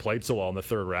 why he played so well in the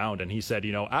 3rd round. And he said,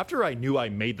 after I knew I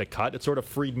made the cut, it sort of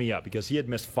freed me up because he had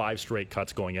missed 5 straight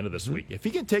cuts going into this week. If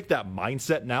he can take that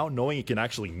mindset now, knowing he can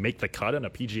actually make the cut in a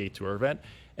PGA Tour event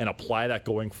and apply that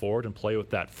going forward and play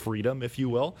with that freedom, if you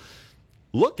will,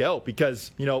 look out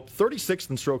because, 36th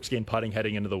in strokes gained putting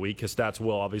heading into the week. His stats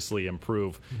will obviously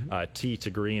improve tee to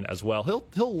green as well.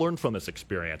 He'll learn from this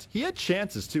experience. He had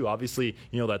chances too. Obviously,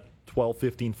 that 12,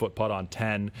 15-foot putt on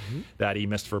 10 that he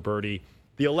missed for birdie.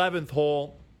 The 11th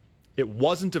hole, it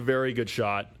wasn't a very good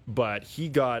shot, but he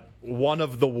got one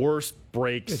of the worst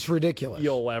breaks it's ridiculous.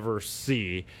 You'll ever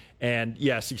see. And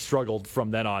yes, he struggled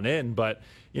from then on in, but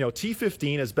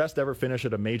T15, his best ever finish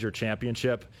at a major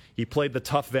championship. He played the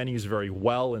tough venues very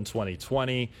well in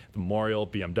 2020, the Memorial,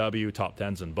 BMW, top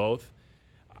 10s in both.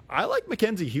 I like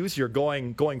Mackenzie Hughes here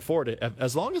going forward.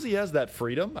 As long as he has that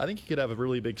freedom, I think he could have a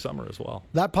really big summer as well.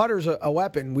 That putter's a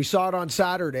weapon. We saw it on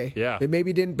Saturday. Yeah. It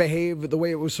maybe didn't behave the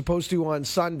way it was supposed to on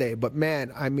Sunday, but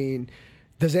man, I mean,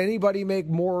 does anybody make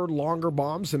more longer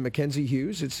bombs than Mackenzie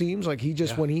Hughes? It seems like he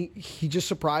just when he just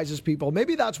surprises people.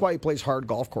 Maybe that's why he plays hard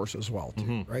golf course as well,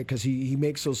 too, right? Because he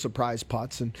makes those surprise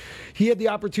putts. And he had the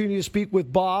opportunity to speak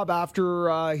with Bob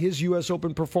after his U.S.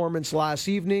 Open performance last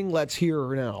evening. Let's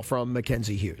hear now from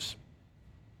Mackenzie Hughes.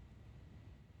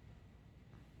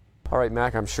 All right,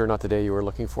 Mac, I'm sure not the day you were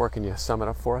looking for. Can you sum it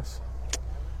up for us?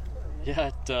 Yeah,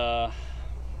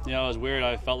 it was weird.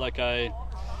 I felt like I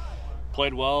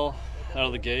played well out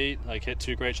of the gate, like hit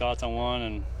 2 great shots on one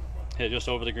and hit just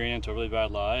over the green into a really bad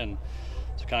lie, and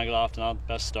so kind of got off to not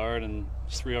the best start and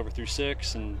 3 over through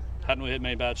 6 and hadn't really hit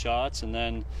many bad shots, and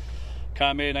then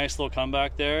kind of made a nice little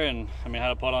comeback there, and I mean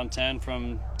had a putt on 10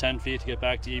 from 10 feet to get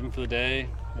back to even for the day,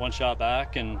 1 shot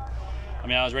back, and I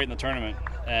mean I was right in the tournament,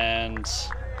 and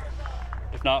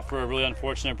if not for a really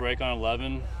unfortunate break on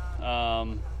 11,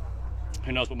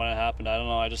 who knows what might have happened. I don't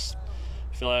know. I just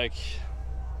feel like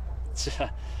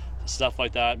stuff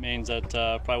like that means that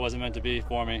probably wasn't meant to be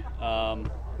for me.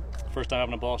 First time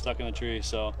having a ball stuck in a tree.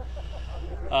 So,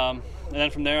 and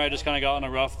then from there, I just kind of got on a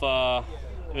rough.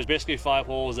 It was basically 5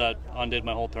 holes that undid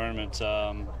my whole tournament.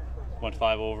 Went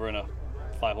 5 over in a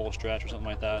 5-hole stretch or something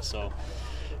like that. So,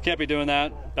 can't be doing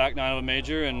that. Back 9 of a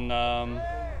major, and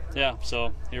yeah.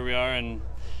 So here we are, and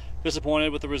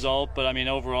disappointed with the result. But I mean,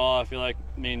 overall, I feel like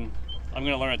I'm going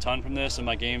to learn a ton from this, and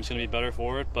my game's going to be better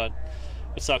for it. But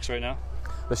it sucks right now.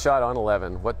 The shot on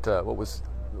 11, what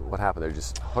happened there?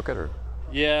 Just hook it or?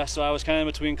 Yeah, so I was kind of in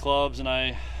between clubs and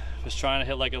I was trying to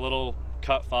hit like a little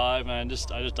cut 5 and I just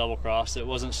double crossed it.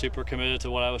 Wasn't super committed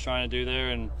to what I was trying to do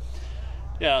there, and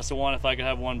yeah, that's the one. If I could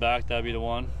have one back, that'd be the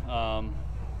one.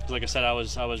 Because like I said, I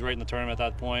was right in the tournament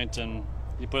at that point, and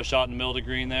you put a shot in the middle of the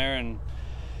green there, and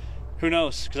who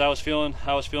knows? Because I was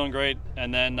feeling great,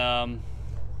 and then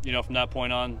from that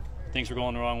point on, things were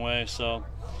going the wrong way. So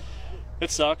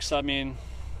it sucks. I mean,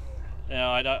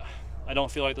 I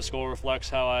don't feel like the score reflects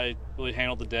how I really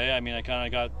handled the day. I mean, I kind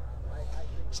of got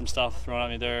some stuff thrown at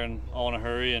me there and all in a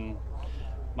hurry, and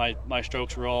my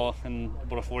strokes were all in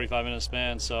about a 45-minute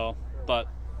span. So, but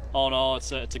all in all,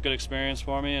 it's a good experience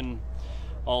for me, and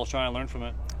I'll try and learn from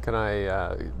it. Can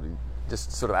I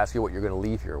just sort of ask you what you're going to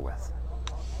leave here with?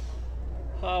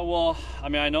 Well, I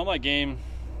mean, I know my game,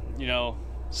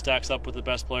 stacks up with the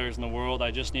best players in the world.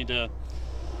 I just need to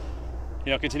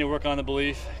continue working on the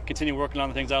belief, continue working on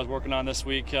the things I was working on this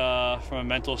week from a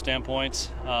mental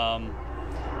standpoint.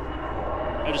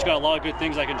 I just got a lot of good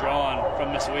things I can draw on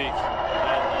from this week.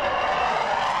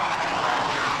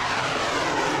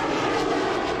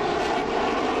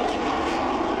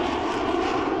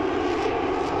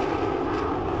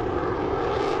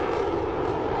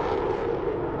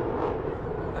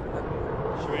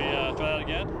 Should we try that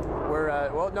again?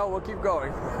 No, we'll keep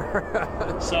going.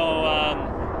 So,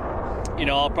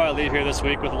 I'll probably leave here this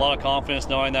week with a lot of confidence,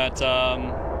 knowing that,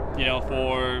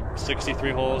 for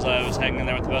 63 holes, I was hanging in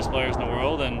there with the best players in the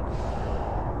world, and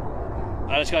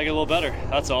I just gotta get a little better.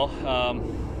 That's all.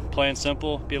 Playing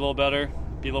simple, be a little better,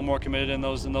 be a little more committed in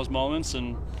those moments,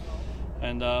 and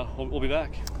we'll be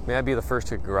back. May I be the first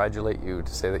to congratulate you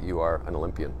to say that you are an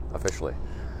Olympian officially?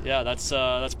 Yeah,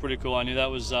 that's pretty cool. I knew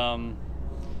that was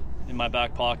in my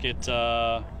back pocket,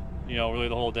 really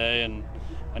the whole day, and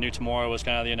I knew tomorrow was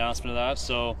kind of the announcement of that.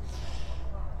 So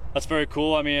that's very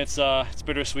cool. I mean, it's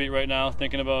bittersweet right now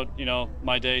thinking about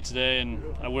my day today, and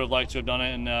I would have liked to have done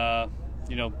it in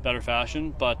better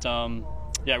fashion. But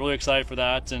really excited for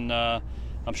that, and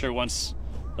I'm sure once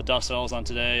the dust settles on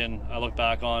today and I look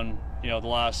back on the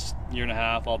last year and a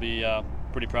half, I'll be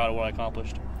pretty proud of what I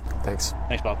accomplished. Thanks,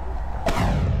 Bob.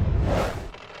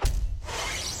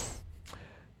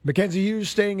 Mackenzie Hughes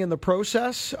staying in the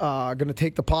process, going to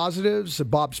take the positives.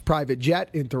 Bob's private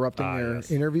jet interrupting their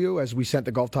interview as we sent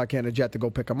the Golf Talk Canada jet to go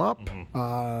pick him up.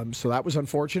 So that was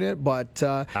unfortunate, but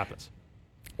happens.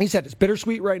 He said it's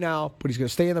bittersweet right now, but he's going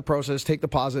to stay in the process, take the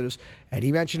positives. And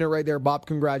he mentioned it right there. Bob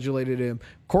congratulated him.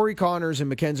 Corey Connors and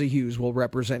Mackenzie Hughes will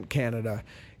represent Canada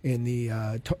in the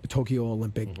Tokyo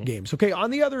Olympic Games. Okay,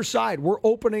 on the other side, we're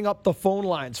opening up the phone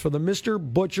lines for the Mr.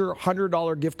 Butcher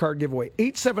 $100 gift card giveaway.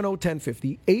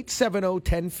 870-1050.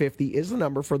 870-1050 is the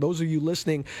number. For those of you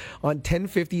listening on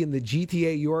 1050 in the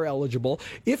GTA, you are eligible.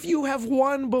 If you have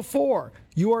won before,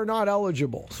 you are not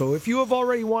eligible. So if you have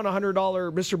already won a $100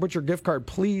 Mr. Butcher gift card,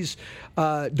 please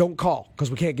don't call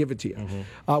because we can't give it to you.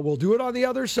 We'll do it on the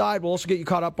other side. We'll also get you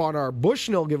caught up on our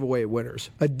Bushnell giveaway winners.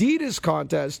 Adidas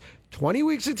contest, 20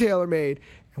 weeks of TaylorMade,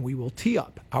 and we will tee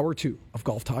up hour 2 of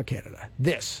Golf Talk Canada.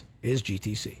 This is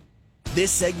GTC.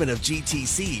 This segment of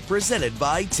GTC, presented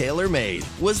by TaylorMade,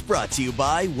 was brought to you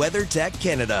by WeatherTech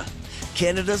Canada,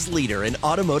 Canada's leader in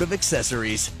automotive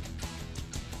accessories.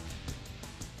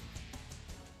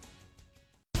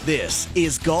 This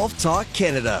is Golf Talk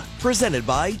Canada, presented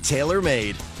by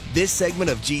TaylorMade. This segment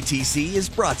of GTC is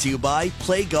brought to you by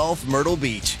Play Golf Myrtle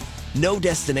Beach. No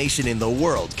destination in the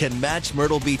world can match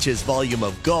Myrtle Beach's volume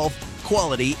of golf,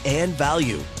 quality, and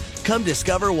value. Come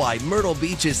discover why Myrtle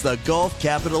Beach is the golf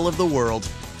capital of the world.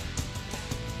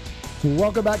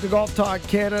 Welcome back to Golf Talk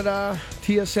Canada,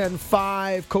 TSN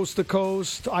 5, Coast to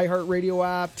Coast, iHeartRadio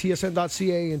app,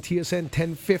 TSN.ca, and TSN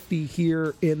 1050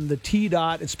 here in the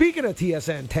T-Dot. And speaking of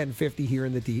TSN 1050 here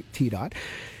in the T-Dot,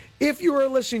 if you are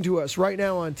listening to us right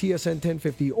now on TSN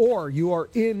 1050 or you are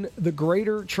in the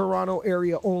greater Toronto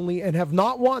area only and have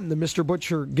not won the Mr.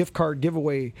 Butcher gift card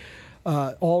giveaway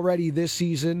already this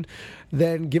season,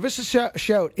 then give us a shout,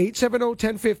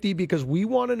 870-1050, because we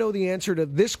want to know the answer to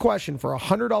this question for a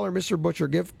 $100 Mr. Butcher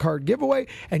gift card giveaway,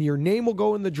 and your name will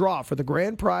go in the draw for the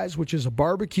grand prize, which is a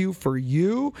barbecue for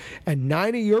you and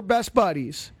 9 of your best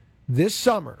buddies this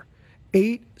summer.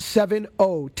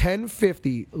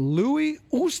 870-1050. Louis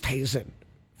Oosthuizen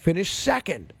finished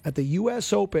second at the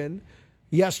U.S. Open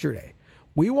yesterday.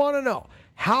 We want to know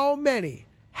how many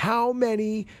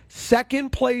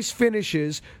second place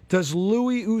finishes does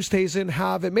Louis Oosthuizen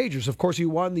have at majors? Of course, he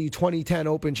won the 2010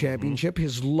 Open Championship,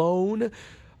 his lone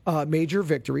major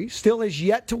victory. Still has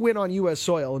yet to win on U.S.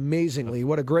 soil, amazingly.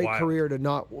 What a great career to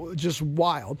not, just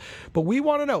wild. But we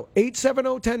want to know,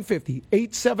 870-1050,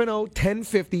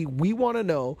 870-1050, we want to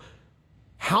know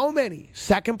how many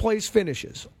second place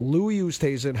finishes Louis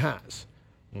Oosthuizen has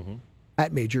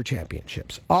at major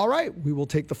championships. All right, we will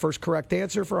take the first correct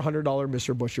answer for a $100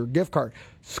 Mr. Butcher gift card.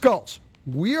 Skulls,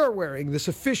 we are wearing this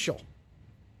official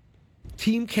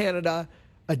Team Canada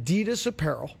Adidas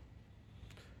apparel.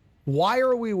 Why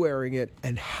are we wearing it,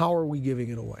 and how are we giving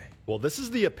it away? Well, this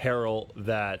is the apparel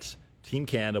that Team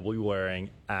Canada will be wearing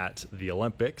at the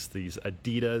Olympics. These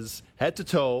Adidas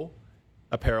head-to-toe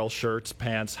apparel, shirts,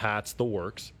 pants, hats, the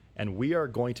works. And we are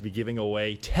going to be giving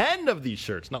away 10 of these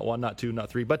shirts. Not 1, not 2, not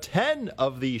 3, but 10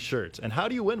 of these shirts. And how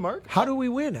do you win, Mark? How do we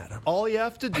win, Adam? All you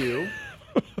have to do...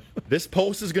 This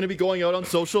post is going to be going out on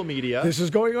social media. This is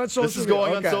going on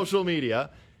social media.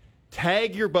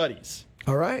 Tag your buddies.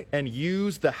 All right. And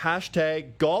use the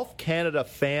hashtag Golf Canada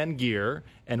Fan Gear,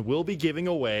 and we'll be giving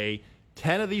away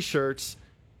 10 of these shirts,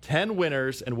 10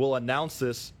 winners, and we'll announce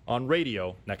this on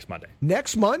radio next Monday.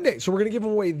 Next Monday. So we're going to give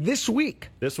them away this week.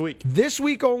 This week. This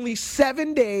week, only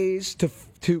 7 days to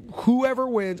whoever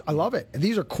wins. I love it. And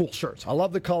these are cool shirts. I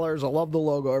love the colors. I love the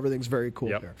logo. Everything's very cool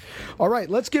there. All right,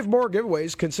 let's give more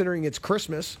giveaways, considering it's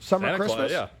Christmas. Summer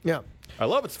Christmas. Yeah. I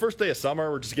love it. It's first day of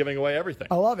summer. We're just giving away everything.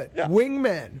 I love it. Yeah.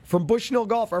 Wingman from Bushnell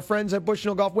Golf, our friends at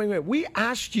Bushnell Golf Wingman. We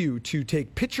asked you to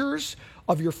take pictures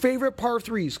of your favorite par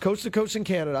threes, coast to coast in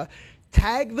Canada,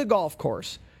 tag the golf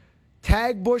course,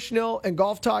 tag Bushnell and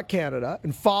Golf Talk Canada,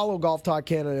 and follow Golf Talk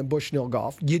Canada and Bushnell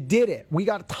Golf. You did it. We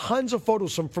got tons of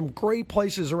photos from great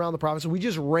places around the province, and we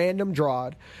just random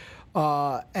drawed.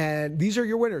 And these are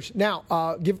your winners.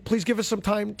 Now, please give us some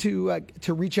time to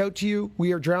reach out to you.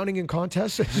 We are drowning in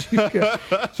contests,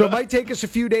 so it might take us a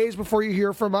few days before you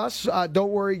hear from us.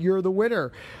 Don't worry, you're the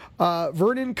winner.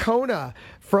 Vernon Kona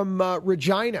from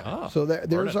Regina. So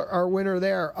there's our winner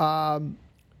there.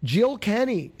 Jill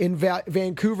Kenny in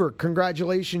Vancouver.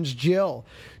 Congratulations, Jill.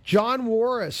 John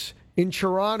Warris in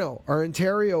Toronto, our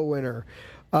Ontario winner.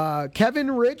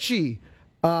 Kevin Ritchie.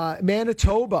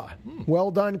 Manitoba.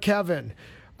 Well done, Kevin.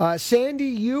 Sandy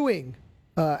Ewing,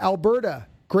 Alberta.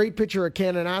 Great picture of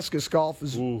Kananaskis Golf.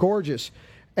 Is gorgeous.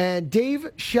 And Dave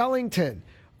Shellington,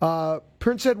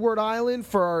 Prince Edward Island,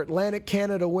 for our Atlantic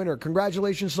Canada winner.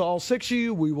 Congratulations to all 6 of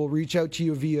you. We will reach out to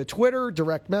you via Twitter,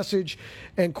 direct message,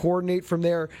 and coordinate from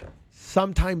there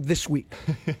sometime this week.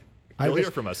 You'll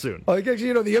hear from us soon. The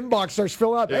inbox starts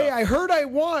filling up. Yeah. Hey, I heard I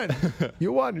won.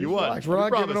 You won. You won. We're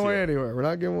not giving away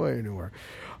anywhere.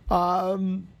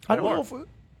 I don't know if...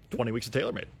 20 weeks of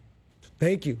TaylorMade.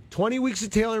 Thank you. 20 weeks of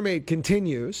TaylorMade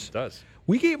continues. It does.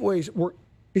 We gave away...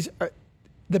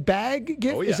 the bag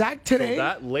gift, Oh, yeah. is that today? So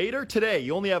that later today.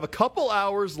 You only have a couple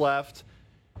hours left.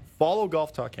 Follow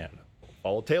Golf Talk Canada.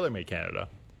 Follow TaylorMade Canada.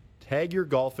 Tag your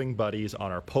golfing buddies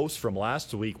on our post from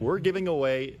last week. We're giving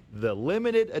away the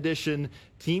limited edition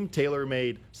Team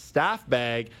TaylorMade staff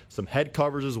bag, some head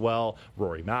covers as well.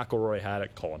 Rory McIlroy had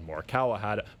it. Colin Morikawa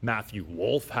had it. Matthew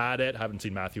Wolff had it. Haven't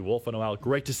seen Matthew Wolff in a while.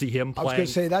 Great to see him playing. I was going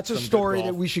to say, that's a some good story golf.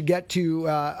 that we should get to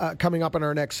coming up in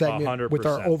our next segment with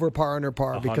our 100%. over par, under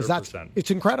par, because 100%.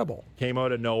 it's incredible. Came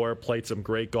out of nowhere, played some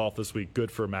great golf this week.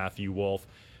 Good for Matthew Wolff.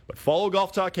 But follow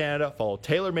Golf Talk Canada, follow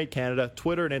TaylorMade Canada,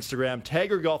 Twitter and Instagram, tag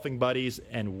your golfing buddies,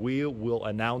 and we will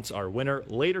announce our winner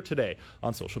later today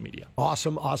on social media.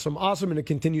 Awesome. And it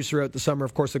continues throughout the summer.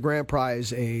 Of course, the grand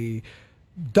prize, a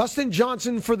Dustin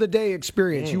Johnson for the day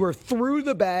experience. You are through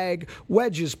the bag,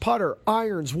 wedges, putter,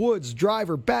 irons, woods,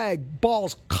 driver, bag,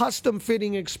 balls, custom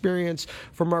fitting experience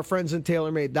from our friends in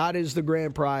TaylorMade. That is the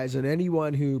grand prize, and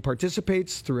anyone who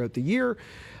participates throughout the year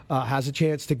has a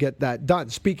chance to get that done.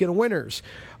 Speaking of winners,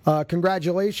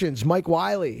 congratulations, Mike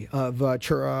Wiley of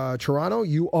Toronto.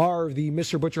 You are the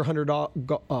Mr. Butcher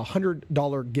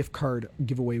 $100 gift card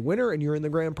giveaway winner, and you're in the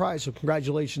grand prize. So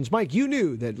congratulations, Mike. You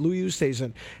knew that Louis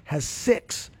Oosthuizen has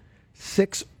six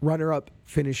runner-up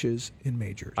finishes in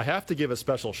majors. I have to give a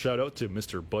special shout-out to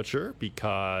Mr. Butcher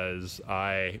because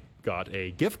I got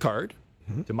a gift card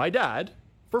to my dad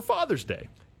for Father's Day.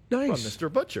 Nice. From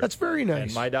Mr. Butcher. That's very nice.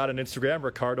 And my dad on Instagram,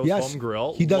 Ricardo's Yes, Home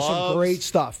Grill. he does some loves great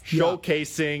stuff. Yeah.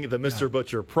 Showcasing the Mr.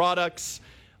 Butcher products.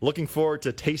 Looking forward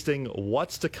to tasting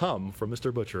what's to come from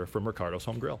Mr. Butcher from Ricardo's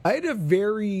Home Grill. I had a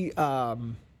very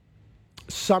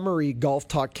summery Golf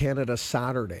Talk Canada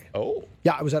Saturday. Oh.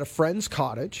 Yeah, I was at a friend's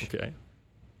cottage. Okay.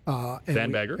 And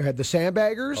Sandbagger? We had the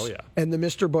Sandbaggers Oh, yeah. and the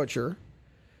Mr. Butcher.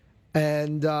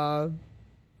 And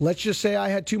let's just say I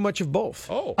had too much of both.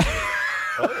 Oh.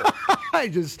 I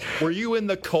just... Were you in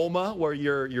the coma where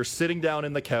you're sitting down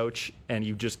in the couch and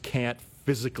you just can't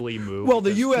physically move? Well,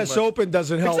 the because U.S. too much- Open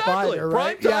doesn't help Exactly. either,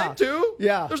 right? Prime time, too.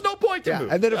 Yeah. There's no point to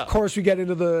move. And then, Yeah. of course, we get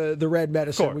into the red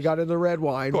medicine. course. We got into the red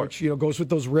wine, course. which, goes with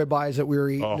those ribeyes that we were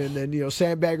eating. Oh. And then,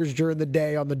 Sandbaggers during the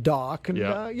day on the dock. And,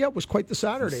 Yeah. it was quite the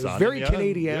Saturday. It was Sun, very yeah.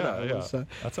 Canadian. Yeah, It yeah. was,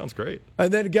 That sounds great.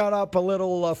 and then got up a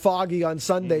little foggy on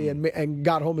Sunday and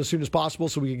got home as soon as possible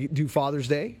so we could do Father's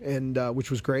Day, and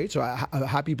which was great. So a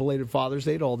happy belated Father's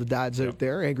Day to all the dads out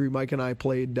there. Angry Mike and I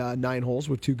played 9 holes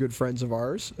with 2 good friends of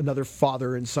ours, another father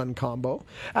and son combo.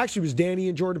 Actually, it was Danny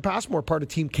and Jordan Passmore, part of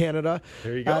Team Canada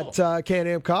There you go. at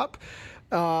Can-Am Cup.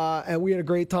 And we had a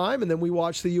great time, and then we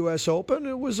watched the U.S. Open.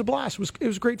 It was a blast. It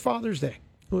was a great Father's Day.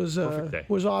 It was Perfect day. It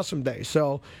was an awesome day.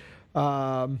 So it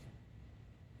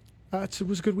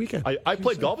was a good weekend. I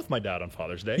played golf with my dad on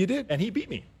Father's Day. You did? And he beat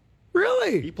me.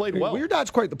 Really? He played well. Your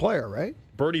dad's quite the player, right?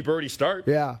 Birdie start.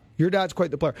 Yeah, your dad's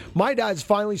quite the player. My dad's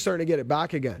finally starting to get it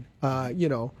back again.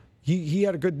 He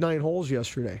had a good 9 holes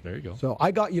yesterday. There you go. So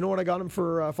you know what I got him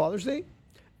for Father's Day?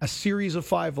 A series of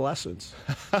 5 lessons.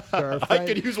 So I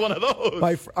could use one of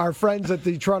those. our friends at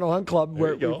the Toronto Hunt Club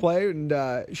where There you we go. play, and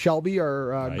Shelby,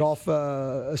 our Nice. golf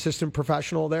assistant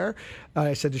professional there,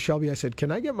 I said to Shelby,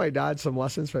 can I get my dad some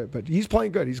lessons? But he's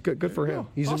playing good. He's good for him.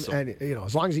 He's Awesome.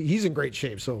 as long as he's in great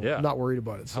shape, so Yeah. I'm not worried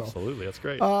about it. So. Absolutely. That's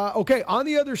great. Okay, on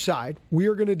the other side, we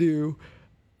are going to do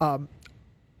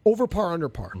over par, under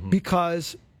par,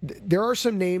 because there are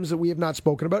some names that we have not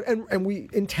spoken about, and we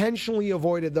intentionally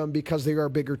avoided them because they are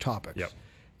bigger topics. Yep.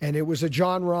 And it was a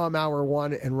John Rahm hour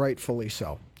one, and rightfully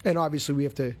so. And obviously, we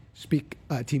have to speak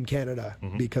Team Canada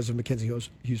because of Mackenzie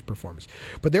Hughes' performance.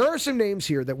 But there are some names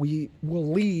here that we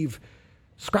will leave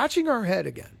scratching our head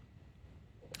again.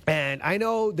 And I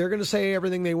know they're going to say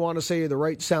everything they want to say, the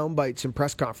right sound bites in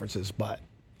press conferences,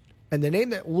 and the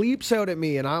name that leaps out at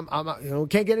me, and I'm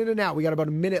can't get into it now. We got about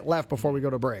a minute left before we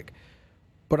go to break.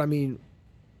 But I mean,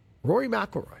 Rory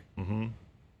McIlroy.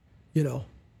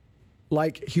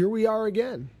 Here we are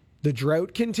again. The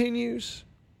drought continues.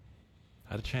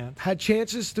 Had a chance. Had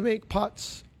chances to make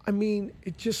putts. I mean,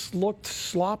 it just looked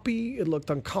sloppy. It looked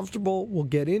uncomfortable. We'll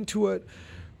get into it.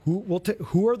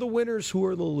 Who are the winners? Who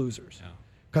are the losers?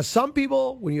 Because some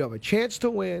people, when you have a chance to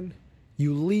win,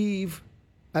 you leave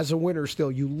as a winner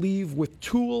still. You leave with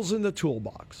tools in the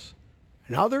toolbox.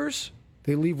 And others,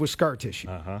 they leave with scar tissue.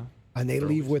 And they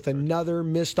leave with another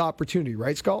missed opportunity.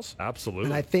 Right, Skulls? Absolutely.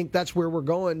 And I think that's where we're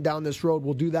going down this road.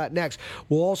 We'll do that next.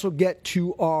 We'll also get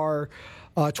to our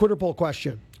Twitter poll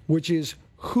question, which is,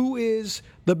 who is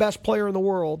the best player in the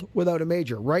world without a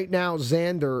major? Right now,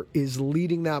 Xander is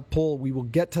leading that poll. We will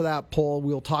get to that poll.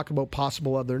 We'll talk about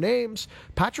possible other names.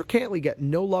 Patrick Cantlay get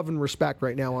no love and respect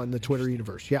right now on the Twitter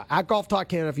universe. Yeah, at Golf Talk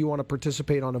Canada, if you want to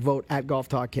participate on a vote, at Golf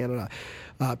Talk Canada.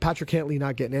 Patrick Cantlay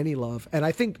not getting any love. And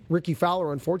I think Ricky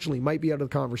Fowler, unfortunately, might be out of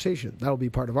the conversation. That'll be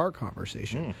part of our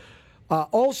conversation.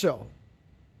 Also,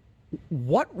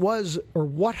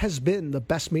 what has been the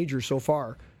best major so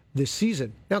far this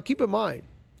season? Now, keep in mind,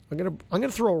 I'm gonna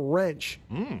throw a wrench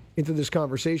into this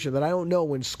conversation that I don't know.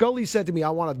 When Scully said to me, "I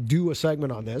want to do a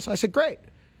segment on this," I said, "Great,"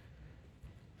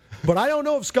 but I don't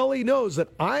know if Scully knows that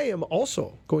I am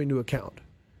also going to account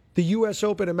the U.S.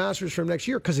 Open and Masters from next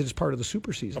year because it is part of the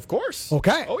Super Season. Of course.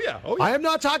 Okay. Oh yeah. I am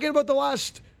not talking about the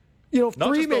last,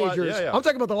 3 majors. I'm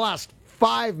talking about the last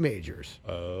 5 majors.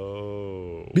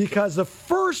 Oh. Because the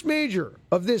first major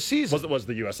of this season was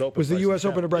the U.S. Open. was the U.S.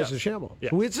 Open of Bryson Yes. DeChambeau. Yeah.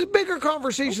 It's a bigger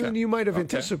conversation than you might have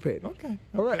anticipated. Okay.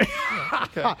 All right.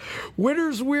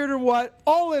 Winners, Weird, and What?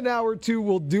 All in hour 2.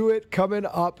 We'll do it coming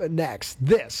up next.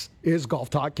 This is Golf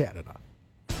Talk Canada.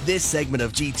 This segment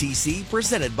of GTC,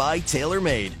 presented by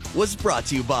TaylorMade, was brought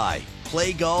to you by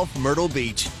Play Golf Myrtle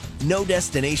Beach. No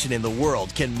destination in the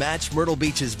world can match Myrtle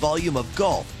Beach's volume of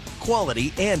golf,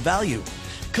 quality, and value.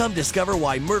 Come discover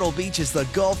why Myrtle Beach is the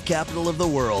golf capital of the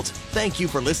world. Thank you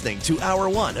for listening to Hour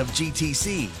 1 of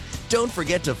GTC. Don't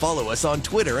forget to follow us on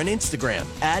Twitter and Instagram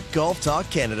at Golf Talk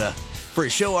Canada. For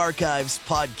show archives,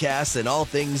 podcasts, and all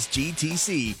things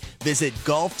GTC, visit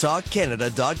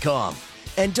golftalkcanada.com.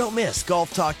 And don't miss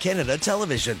Golf Talk Canada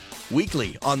television,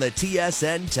 weekly on the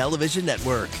TSN Television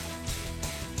Network.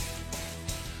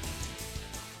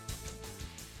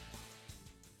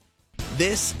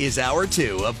 This is Hour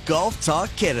 2 of Golf Talk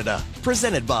Canada,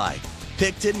 presented by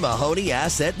Picton Mahoney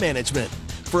Asset Management.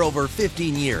 For over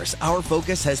 15 years, our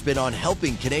focus has been on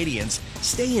helping Canadians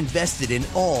stay invested in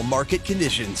all market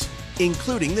conditions,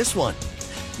 including this one.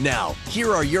 Now,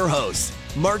 here are your hosts,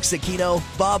 Mark Zecchino,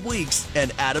 Bob Weeks,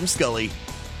 and Adam Scully.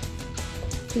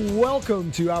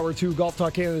 Welcome to Hour 2 Golf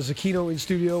Talk Canada. Zecchino in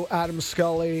studio, Adam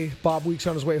Scully, Bob Weeks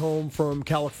on his way home from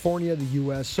California, the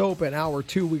U.S. Open. Hour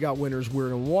 2, we got Winners,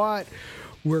 Weird, and What?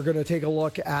 We're going to take a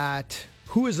look at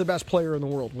who is the best player in the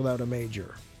world without a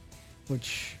major,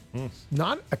 which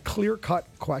not a clear-cut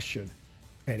question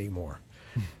anymore.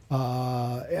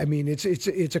 I mean, it's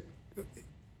a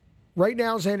right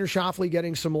now Xander Schauffele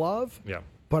getting some love. Yeah.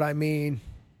 But I mean,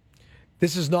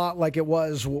 this is not like it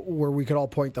was where we could all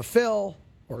point to Phil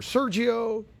or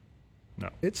Sergio. No.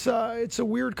 It's a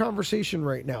weird conversation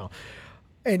right now.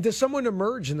 And does someone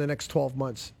emerge in the next 12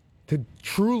 months to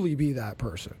truly be that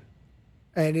person?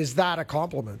 And is that a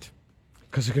compliment?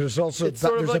 Because there's also It's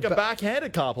sort of like a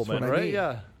backhanded compliment, That's what I right? mean.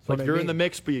 Yeah. That's what Like I you're in mean. the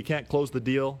mix, but you can't close the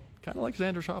deal. Kind of like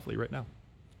Xander Schauffele right now.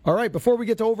 All right, before we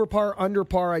get to over par, under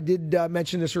par, I did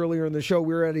mention this earlier in the show.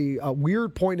 We're at a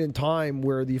weird point in time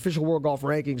where the official World Golf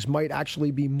Rankings might actually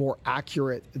be more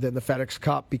accurate than the FedEx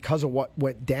Cup because of what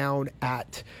went down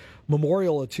at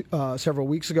Memorial several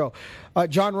weeks ago.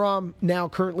 Jon Rahm now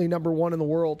currently number 1 in the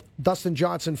world. Dustin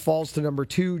Johnson falls to number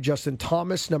 2. Justin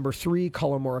Thomas, number 3.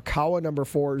 Colin Morikawa, number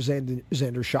 4. Xander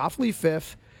Schauffele,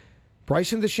 5th.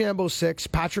 Bryson DeChambeau, 6.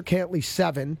 Patrick Cantlay,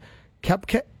 7.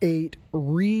 Koepka, 8.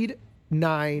 Reed,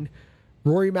 9.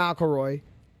 Rory McIlroy,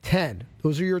 10.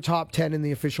 Those are your top 10 in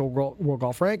the official World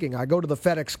Golf Ranking. I go to the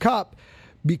FedEx Cup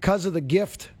because of the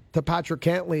gift to Patrick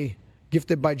Cantlay,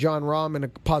 gifted by Jon Rahm and a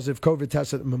positive COVID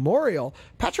test at the Memorial.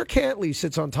 Patrick Cantlay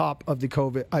sits on top of the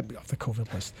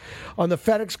COVID list, on the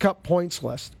FedEx Cup points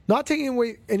list. Not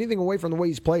taking anything away from the way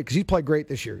he's played, because he played great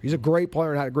this year. He's a great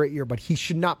player and had a great year, but he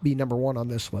should not be number 1 on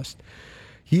this list.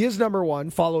 He is number 1,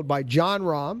 followed by Jon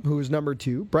Rahm, who is number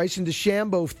 2, Bryson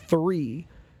DeChambeau, 3,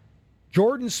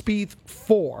 Jordan Spieth,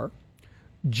 4,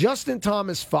 Justin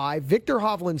Thomas, 5, Victor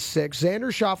Hovland, 6, Xander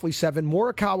Schauffele, 7,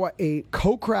 Morikawa, 8,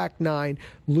 Kokrak, 9,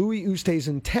 Louis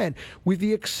Oosthuizen, 10, with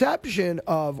the exception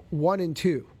of 1 and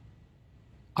 2.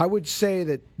 I would say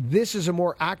that this is a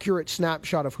more accurate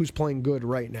snapshot of who's playing good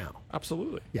right now.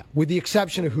 Absolutely. Yeah, with the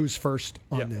exception of who's first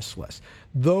on this list.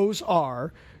 Those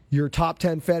are your top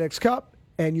 10 FedEx Cup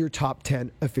and your top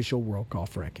 10 official World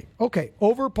Golf Ranking. Okay,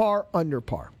 over par, under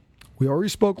par. We already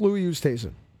spoke Louis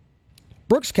Oosthuizen.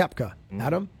 Brooks Koepka,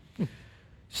 Adam.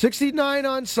 69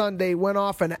 on Sunday, went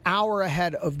off an hour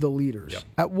ahead of the leaders. Yep.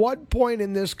 At what point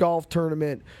in this golf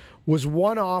tournament was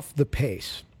one off the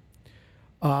pace?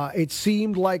 It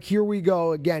seemed like, here we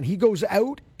go again. He goes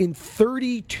out in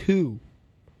 32,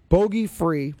 bogey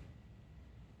free,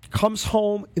 comes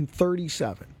home in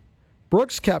 37.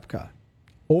 Brooks Koepka,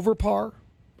 over par,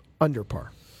 under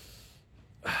par.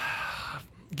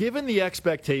 given the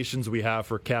expectations we have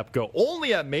for Koepka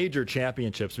only at major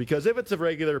championships, because if it's a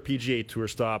regular PGA Tour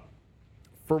stop,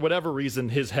 for whatever reason,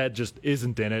 his head just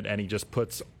isn't in it, and he just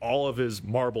puts all of his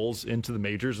marbles into the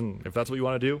majors, and if that's what you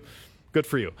want to do, good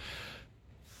for you.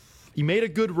 He made a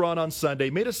good run on Sunday,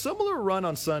 made a similar run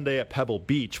on Sunday at Pebble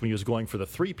Beach when he was going for the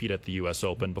three-peat at the U.S.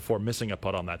 Open before missing a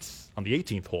putt on the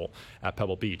 18th hole at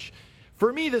Pebble Beach.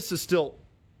 For me, this is still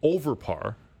over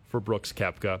par for Brooks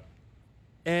Koepka.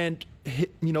 And,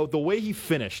 the way he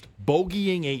finished,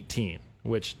 bogeying 18,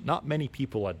 which not many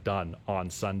people had done on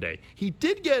Sunday. He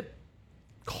did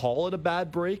call it a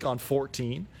bad break on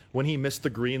 14 when he missed the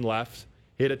green left,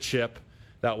 hit a chip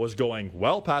that was going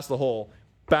well past the hole,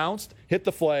 bounced, hit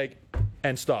the flag,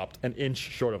 and stopped an inch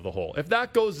short of the hole. If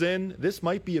that goes in, this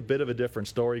might be a bit of a different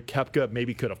story. Koepka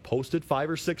maybe could have posted 5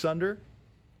 or 6 under.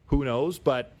 Who knows?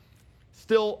 But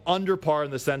still under par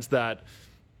in the sense that,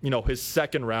 his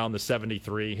second round, the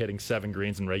 73, hitting 7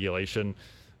 greens in regulation,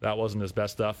 that wasn't his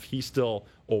best stuff. He's still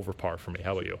over par for me.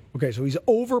 How about you? Okay, so he's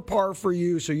over par for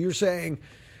you. So you're saying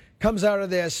comes out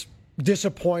of this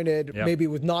disappointed, maybe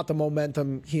with not the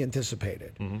momentum he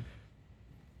anticipated. Mm-hmm.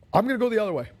 I'm going to go the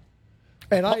other way.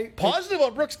 And positive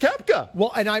on Brooks Koepka.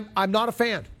 Well, and I'm not a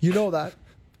fan. You know that.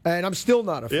 And I'm still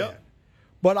not a fan. Yep.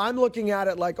 But I'm looking at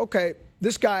it like, okay,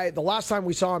 this guy, the last time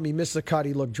we saw him, he missed the cut.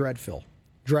 He looked dreadful.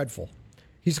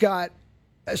 He's got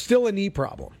still a knee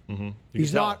problem. Mm-hmm.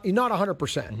 He's not 100%.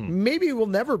 Mm-hmm. Maybe he will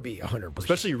never be 100%.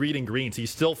 Especially reading greens. He's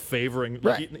still favoring.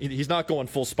 Right. He's not going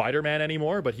full Spider-Man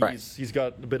anymore, but he's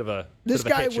got a bit of a This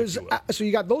bit of a guy hitch, was so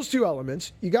you got those two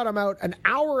elements. You got him out an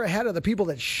hour ahead of the people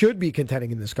that should be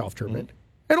contending in this golf tournament. Mm-hmm.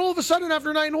 And all of a sudden,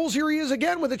 after 9 holes, here he is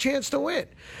again with a chance to win.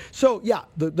 So, yeah,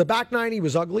 the back 90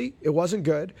 was ugly. It wasn't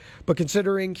good. But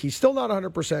considering he's still not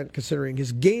 100%, considering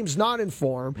his game's not in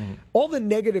form, all the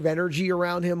negative energy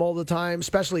around him all the time,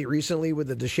 especially recently with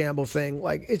the DeChambeau thing,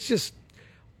 it's just,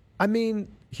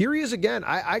 here he is again.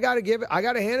 I got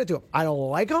to hand it to him. I don't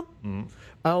like him. Mm-hmm.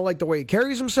 I don't like the way he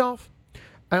carries himself.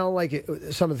 I don't like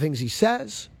some of the things he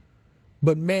says.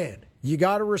 But, man, you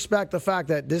got to respect the fact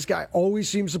that this guy always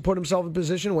seems to put himself in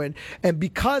position to win. And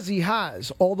because he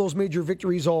has all those major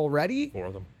victories already, 4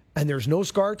 of them, and there's no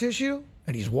scar tissue,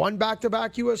 and he's won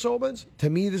back-to-back U.S. Opens, to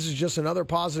me, this is just another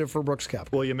positive for Brooks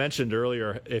Koepka. Well, you mentioned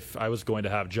earlier if I was going to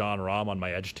have Jon Rahm on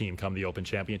my edge team come the Open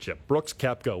Championship. Brooks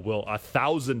Koepka will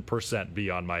 1,000%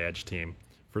 be on my edge team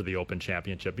for the Open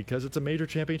Championship because it's a major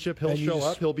championship. He'll show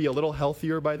up. He'll be a little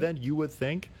healthier by then, you would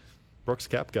think. Brooks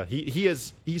Koepka,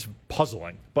 he's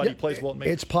puzzling, but he plays well at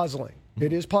majors. It's puzzling.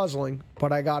 It is puzzling,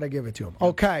 but I got to give it to him.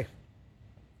 Okay,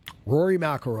 Rory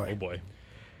McIlroy. Oh boy.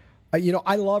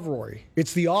 I love Rory.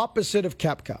 It's the opposite of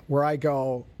Koepka, where I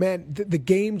go, man, the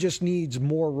game just needs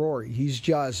more Rory. He's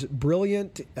just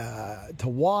brilliant to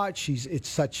watch. It's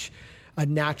such a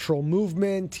natural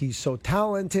movement. He's so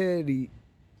talented.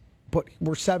 But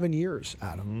we're 7 years,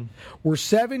 Adam. Mm-hmm. We're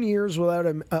 7 years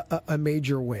without a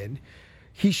major win.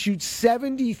 He shoots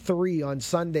 73 on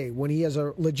Sunday when he has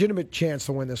a legitimate chance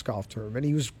to win this golf tournament.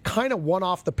 He was kind of one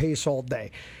off the pace all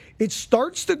day. It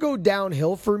starts to go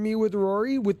downhill for me with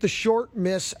Rory with the short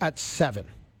miss at 7.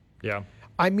 Yeah.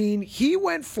 He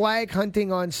went flag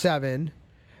hunting on 7.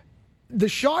 The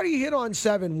shot he hit on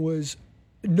 7 was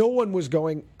no one was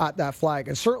going at that flag,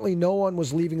 and certainly no one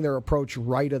was leaving their approach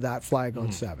right of that flag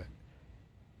on 7.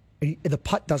 The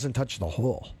putt doesn't touch the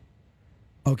hole.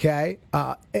 Okay,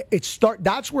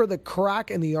 that's where the crack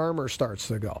in the armor starts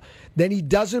to go. Then he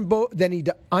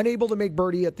unable to make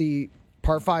birdie at the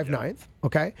par 5 ninth.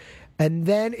 Okay, and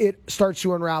then it starts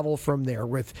to unravel from there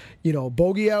with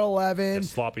bogey at 11,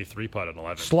 sloppy 3-putt at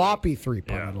 11, sloppy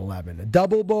 3-putt at 11, a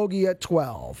double bogey at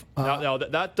 12. Now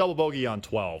that double bogey on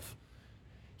 12,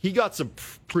 he got some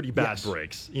pretty bad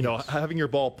breaks. Having your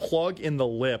ball plug in the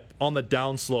lip on the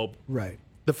downslope, right.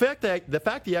 The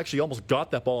fact he actually almost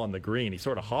got that ball on the green, he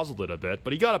sort of hossled it a bit,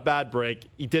 but he got a bad break.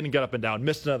 He didn't get up and down.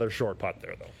 Missed another short putt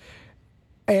there,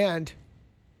 though. And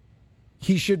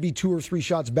he should be 2 or 3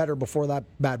 shots better before that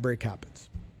bad break happens,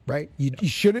 right? You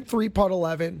shouldn't 3-putt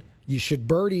 11. You should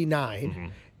birdie 9. Mm-hmm.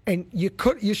 And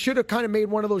you should have kind of made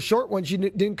one of those short ones you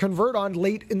didn't convert on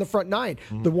late in the front 9,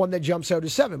 the one that jumps out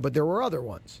is 7, but there were other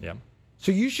ones. Yeah.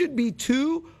 So you should be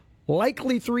 2,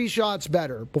 likely 3 shots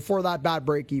better before that bad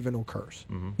break even occurs.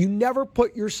 Mm-hmm. You never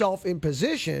put yourself in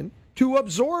position to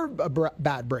absorb a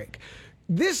bad break.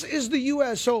 This is the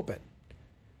U.S. Open.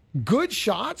 Good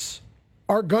shots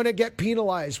are going to get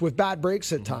penalized with bad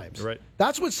breaks at times. Right.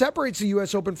 That's what separates the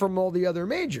U.S. Open from all the other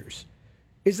majors,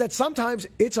 is that sometimes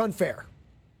it's unfair.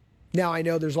 Now, I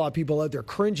know there's a lot of people out there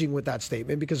cringing with that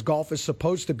statement because golf is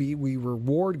supposed to be we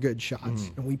reward good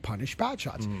shots and we punish bad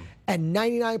shots. And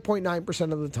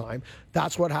 99.9% of the time,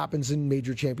 that's what happens in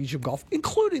major championship golf,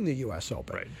 including the U.S.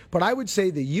 Open. Right. But I would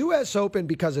say the U.S. Open,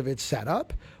 because of its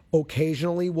setup,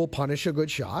 occasionally will punish a good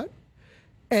shot.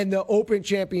 And the Open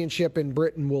Championship in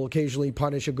Britain will occasionally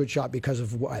punish a good shot because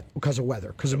of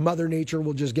weather. Because Mother Nature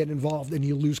will just get involved and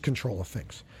you lose control of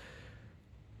things.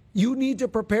 You need to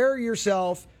prepare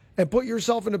yourself and put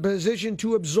yourself in a position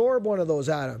to absorb one of those,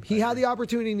 Adam. He had the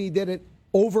opportunity and he didn't.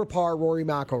 Over par, Rory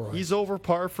McIlroy. He's over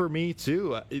par for me,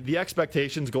 too. The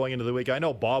expectations going into the week, I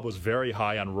know Bob was very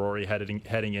high on Rory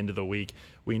heading into the week.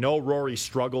 We know Rory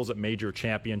struggles at major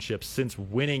championships since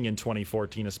winning in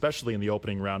 2014, especially in the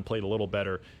opening round. Played a little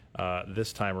better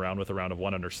this time around with a round of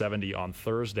 1 under 70 on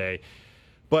Thursday.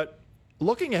 But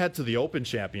looking ahead to the Open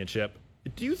Championship,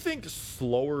 do you think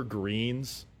slower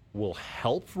greens will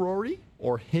help Rory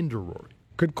or hinder Rory?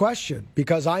 Good question,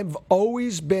 because I've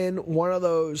always been one of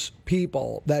those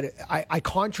people that I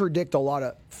contradict a lot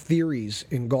of theories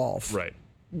in golf. Right.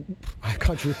 I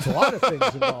contradict a lot of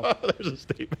things in golf. There's a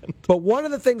statement. But one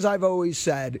of the things I've always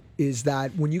said is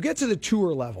that when you get to the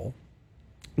tour level,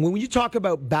 when you talk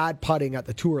about bad putting at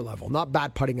the tour level, not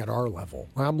bad putting at our level.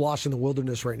 I'm lost in the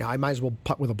wilderness right now. I might as well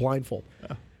putt with a blindfold.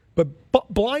 Yeah.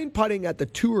 But blind putting at the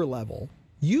tour level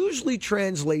usually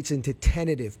translates into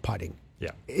tentative putting. Yeah,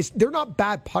 they're not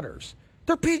bad putters.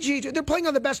 They're PGA. They're playing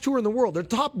on the best tour in the world. They're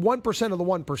top 1% of the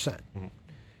 1%.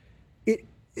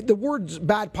 The word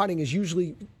bad putting is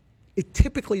it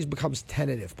typically becomes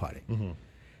tentative putting.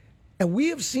 And we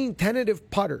have seen tentative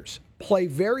putters play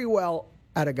very well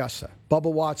at Augusta.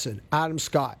 Bubba Watson, Adam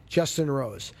Scott, Justin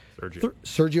Rose,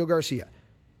 Sergio Garcia.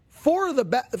 Four of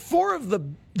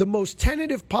the most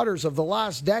tentative putters of the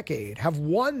last decade have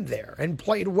won there and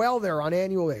played well there on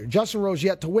annual day. Justin Rose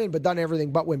yet to win, but done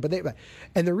everything but win.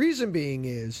 And the reason being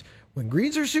is when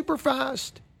greens are super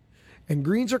fast and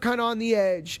greens are kind of on the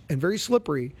edge and very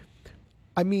slippery,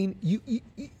 I mean,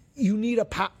 you need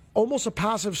almost a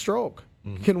passive stroke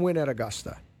can win at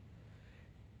Augusta.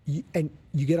 And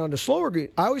you get onto slower green.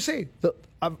 I always say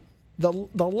the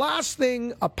last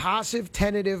thing a passive,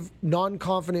 tentative,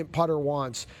 non-confident putter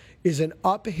wants is an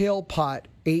uphill putt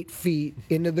 8 feet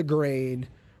into the green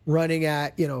running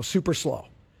at, super slow.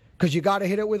 Because you got to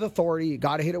hit it with authority. You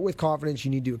got to hit it with confidence. You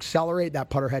need to accelerate.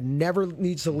 That putter head never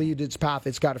needs to leave its path.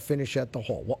 It's got to finish at the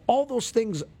hole. Well, all those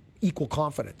things equal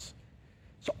confidence.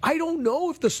 So I don't know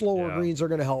if the slower greens are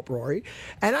going to help Rory.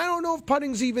 And I don't know if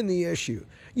putting's even the issue.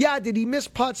 Yeah, did he miss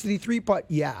putts? Did he 3-putt?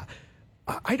 Yeah.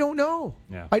 I don't know.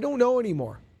 Yeah. I don't know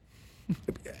anymore.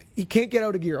 He can't get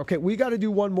out of gear. Okay, we got to do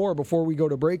one more before we go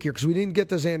to break here because we didn't get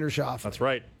to Xander Schauffele. That's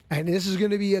right. And this is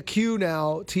going to be a cue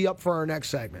now, tee up for our next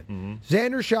segment.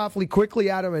 Xander Schauffele quickly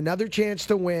at him, another chance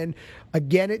to win.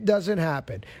 Again, it doesn't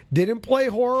happen. Didn't play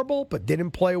horrible, but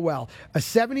didn't play well.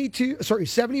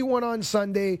 71 on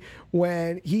Sunday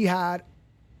when he had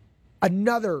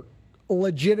another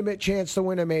legitimate chance to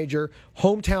win a major.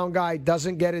 Hometown guy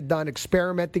doesn't get it done,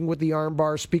 experimenting with the arm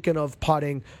bar. Speaking of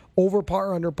putting, over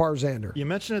par, under par, Xander. You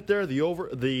mentioned it there,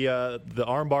 the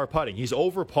arm bar putting. He's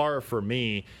over par for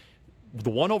me. The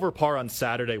one over par on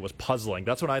Saturday was puzzling.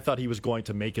 That's when I thought he was going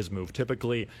to make his move.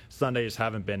 Typically, Sundays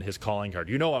haven't been his calling card.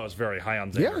 I was very high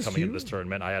on Xander coming into this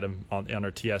tournament. I had him on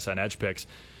our TSN Edge picks.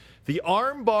 The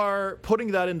arm bar,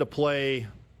 putting that into play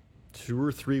 2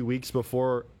 or 3 weeks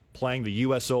before playing the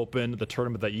U.S. Open, the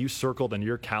tournament that you circled in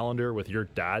your calendar with your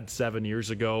dad 7 years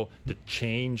ago, to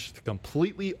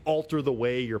completely alter the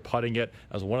way you're putting it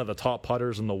as one of the top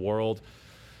putters in the world.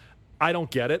 I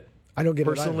don't get it. I don't get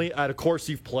personally, it either. At a course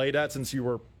you've played at since you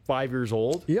were 5 years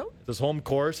old. Yep. This home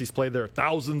course, he's played there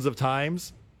thousands of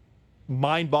times.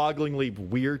 Mind-bogglingly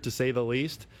weird, to say the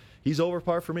least. He's over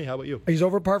par for me. How about you? He's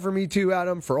over par for me too,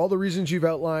 Adam. For all the reasons you've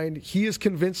outlined, he has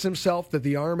convinced himself that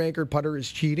the arm-anchored putter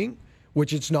is cheating,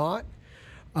 which it's not.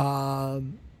 There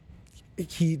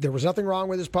was nothing wrong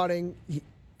with his putting. He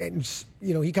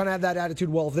kind of had that attitude,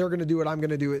 well, if they're going to do it, I'm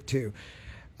going to do it too.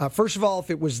 First of all,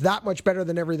 if it was that much better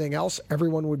than everything else,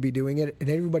 everyone would be doing it, and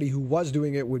everybody who was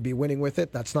doing it would be winning with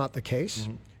it. That's not the case.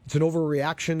 It's an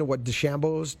overreaction to what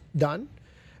DeChambeau's done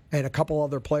and a couple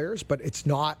other players, but it's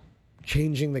not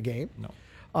changing the game. No.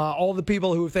 All the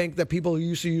people who think that people who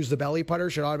used to use the belly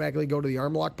putter should automatically go to the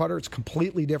arm lock putter, it's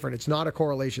completely different. It's not a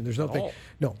correlation. There's no thing.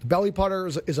 No, the belly putter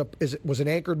was an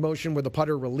anchored motion where the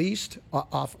putter released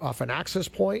off an access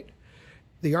point.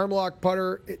 The arm lock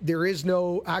putter, there is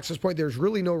no access point. There's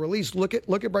really no release. Look at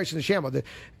Bryson DeChambeau.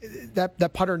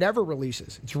 That putter never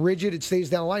releases. It's rigid. It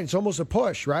stays down the line. It's almost a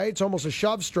push, right? It's almost a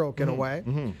shove stroke in a way. It's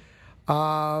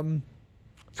going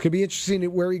to be interesting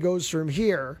where he goes from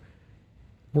here.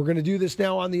 We're going to do this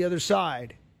now on the other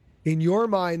side. In your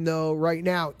mind, though, right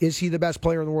now, is he the best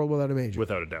player in the world without a major?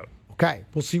 Without a doubt. Okay.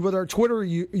 We'll see what our Twitter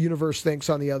universe thinks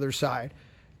on the other side,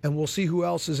 and we'll see who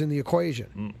else is in the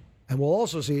equation. And we'll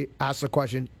also ask the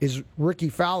question, is Ricky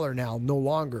Fowler now no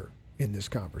longer in this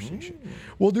conversation?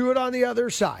 We'll do it on the other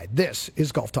side. This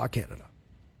is Golf Talk Canada.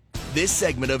 This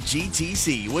segment of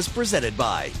GTC was presented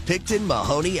by Picton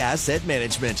Mahoney Asset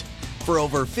Management. For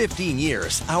over 15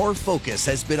 years, our focus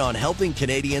has been on helping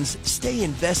Canadians stay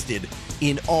invested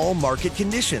in all market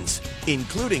conditions,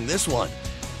 including this one.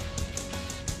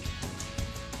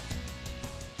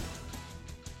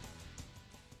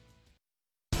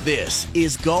 This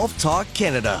is Golf Talk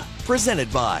Canada,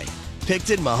 presented by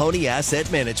Picton Mahoney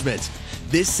Asset Management.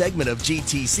 This segment of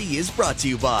GTC is brought to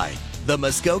you by the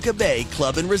Muskoka Bay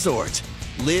Club and Resort.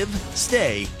 Live,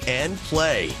 stay, and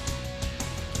play.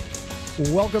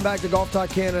 Welcome back to Golf Talk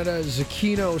Canada.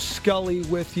 Zucchino Scully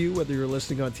with you, whether you're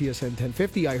listening on TSN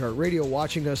 1050, iHeartRadio,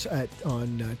 watching us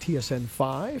on TSN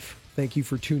 5. Thank you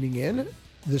for tuning in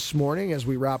this morning as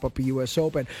we wrap up the U.S.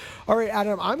 Open. All right,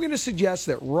 Adam, I'm going to suggest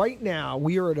that right now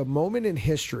we are at a moment in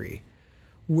history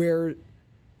where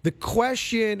the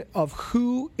question of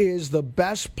who is the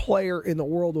best player in the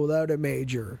world without a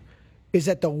major is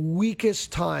at the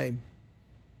weakest time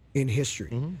in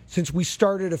history since we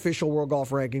started official World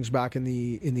Golf Rankings back in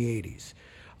the 80s.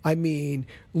 I mean,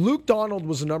 Luke Donald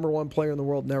was the number one player in the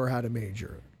world, never had a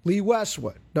major. Lee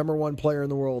Westwood, number one player in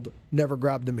the world, never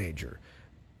grabbed a major.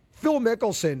 Phil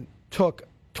Mickelson took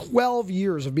 12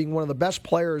 years of being one of the best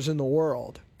players in the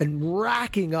world and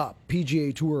racking up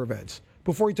PGA Tour events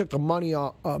before he took the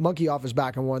monkey off his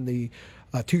back and won the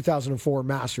 2004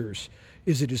 Masters.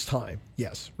 Is it his time?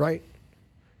 Yes, right?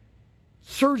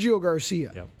 Sergio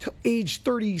Garcia, age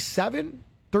 37,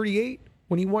 38,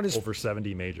 when he won his... Over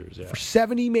 70 majors, For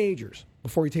 70 majors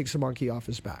before he takes the monkey off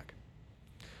his back.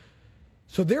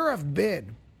 So there have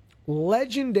been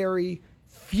legendary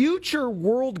future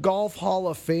World Golf Hall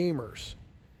of Famers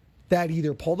that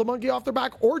either pull the monkey off their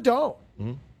back or don't.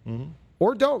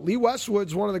 Or don't. Lee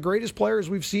Westwood's one of the greatest players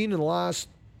we've seen in the last,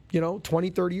 20,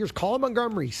 30 years. Colin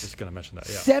Montgomery. Just going to mention that,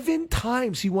 7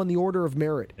 times he won the Order of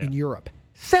Merit in Europe.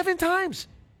 7 times.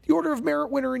 The Order of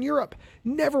Merit winner in Europe.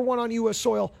 Never won on U.S.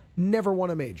 soil. Never won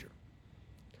a major.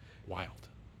 Wild.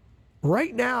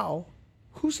 Right now,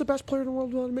 who's the best player in the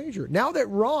world without a major? Now that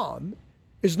Rahm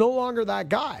is no longer that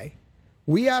guy,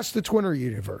 we asked the Twitter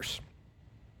universe.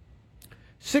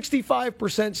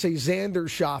 65% say Xander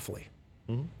Schauffele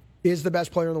is the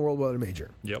best player in the world without a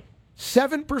major.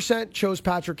 7% chose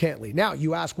Patrick Cantlay. Now,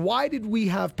 you ask, why did we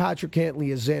have Patrick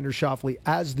Cantlay as Xander Schauffele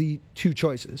as the two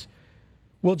choices?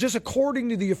 Well, just according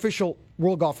to the official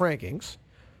World Golf Rankings,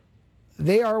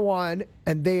 they are 1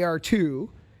 and they are 2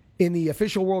 in the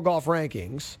official World Golf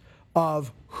Rankings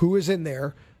of who is in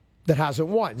there that hasn't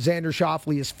won. Xander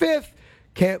Schauffele is 5th.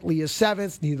 Cantlay is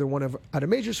 7th. Neither one have had a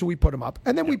major, so we put him up.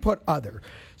 And then we put other.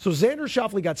 So Xander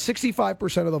Schauffele got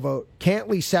 65% of the vote.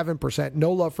 Cantlay, 7%.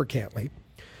 No love for Cantlay.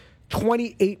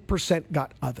 28%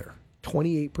 got other.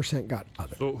 28% got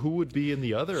other. So who would be in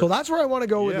the other? So that's where I want to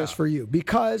go with this for you,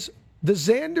 because the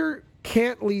Xander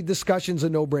Cantlay discussion's a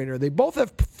no-brainer. They both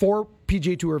have 4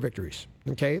 PGA Tour victories.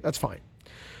 Okay, that's fine.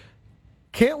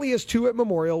 Cantlay has 2 at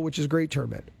Memorial, which is a great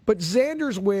tournament. But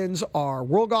Xander's wins are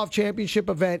World Golf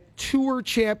Championship event, Tour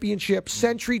Championship,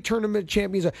 Century Tournament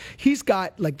Champions. He's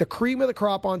got like the cream of the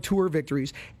crop on tour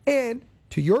victories. And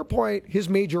to your point, his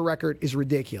major record is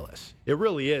ridiculous. It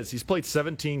really is. He's played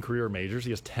 17 career majors.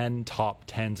 He has 10 top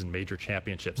 10s in major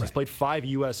championships. He's played 5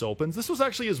 U.S. Opens. This was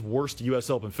actually his worst U.S.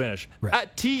 Open finish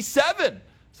at T7.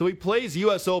 So he plays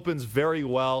U.S. Opens very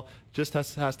well. Just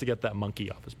has to get that monkey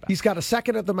off his back. He's got a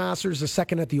 2nd at the Masters, a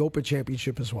 2nd at the Open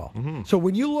Championship as well. So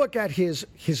when you look at his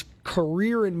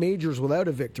career in majors without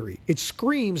a victory, it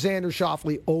screams Xander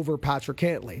Schauffele over Patrick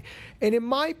Cantlay. And in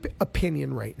my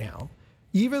opinion right now,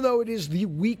 even though it is the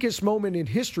weakest moment in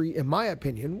history, in my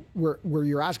opinion, where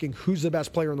you're asking who's the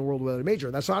best player in the world without a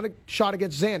major, that's not a shot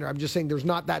against Xander. I'm just saying there's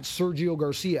not that Sergio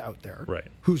Garcia out there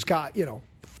who's got,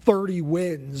 30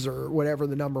 wins or whatever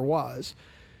the number was.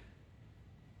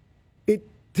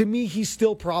 To me, he's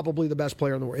still probably the best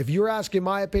player in the world. If you're asking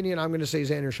my opinion, I'm going to say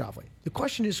Xander Schauffele. The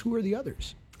question is, who are the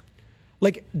others?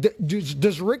 Like,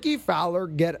 does Ricky Fowler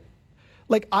get...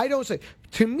 Like, I don't say...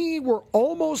 To me, we're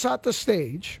almost at the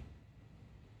stage...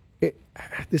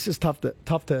 This is tough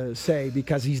to say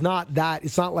because he's not that...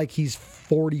 It's not like he's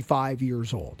 45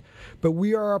 years old. But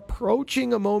we are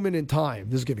approaching a moment in time.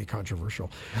 This is going to be controversial.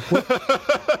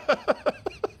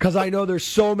 Because I know there's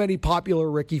so many popular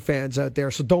Ricky fans out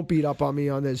there, so don't beat up on me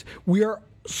on this. We are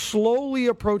slowly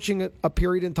approaching a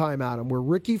period in time, Adam,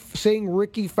 where saying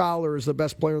Ricky Fowler is the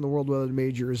best player in the world without a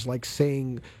major is like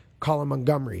saying Colin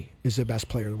Montgomery is the best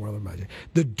player in the world without a major.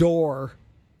 The door,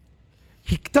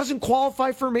 he doesn't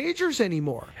qualify for majors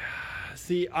anymore.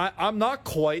 See, I'm not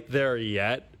quite there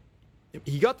yet.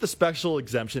 He got the special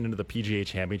exemption into the PGA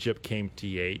Championship, came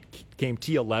T8, came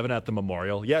T11 at the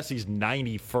Memorial. Yes, he's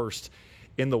 91st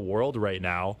in the world right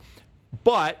now,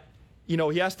 but he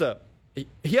has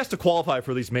to qualify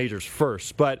for these majors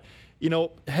first. But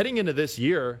heading into this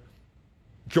year,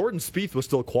 Jordan Spieth was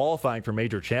still qualifying for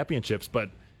major championships, but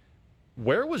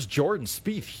where was Jordan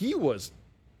Spieth? He was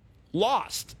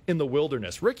lost in the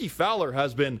wilderness. Ricky Fowler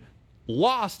has been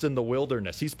lost in the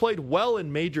wilderness. He's played well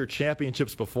in major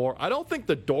championships before. I don't think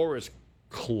the door is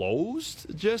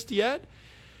closed just yet.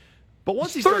 But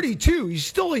once he's 32, he's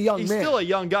still a young man. He's still a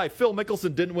young guy. Phil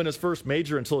Mickelson didn't win his first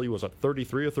major until he was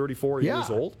 33 or 34 years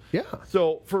old. Yeah.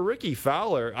 So for Ricky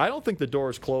Fowler, I don't think the door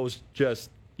is closed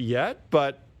just yet,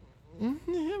 but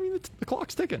the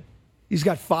clock's ticking. He's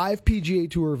got 5 PGA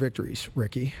Tour victories,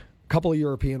 Ricky. A couple of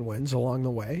European wins along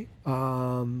the way.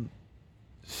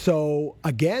 So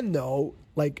again, though,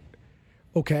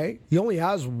 okay, he only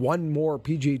has one more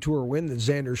PGA Tour win than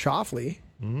Xander Schauffele.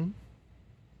 Mm-hmm.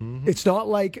 Mm-hmm. It's not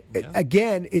like,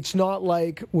 again, it's not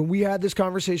like when we had this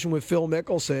conversation with Phil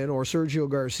Mickelson or Sergio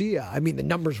Garcia. I mean, the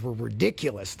numbers were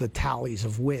ridiculous, the tallies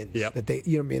of wins. Yep. That they,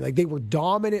 like they were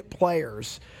dominant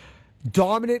players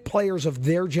of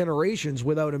their generations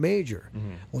without a major.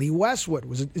 Mm-hmm. Lee Westwood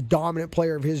was a dominant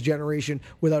player of his generation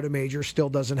without a major, still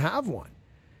doesn't have one.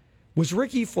 Was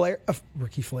Ricky Fowler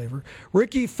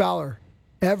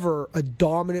ever a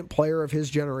dominant player of his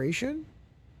generation?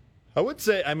 I would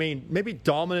say, maybe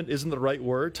dominant isn't the right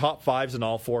word. Top 5s in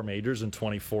all 4 majors in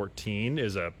 2014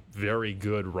 is a very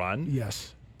good run.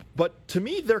 Yes. But to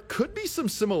me, there could be some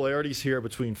similarities here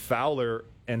between Fowler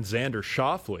and Xander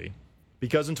Schauffele.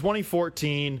 Because in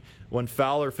 2014, when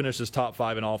Fowler finishes top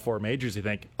 5 in all 4 majors, you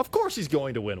think, of course he's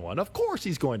going to win one. Of course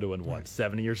he's going to win one.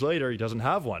 7 years later, he doesn't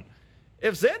have one.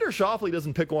 If Xander Schauffele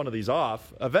doesn't pick one of these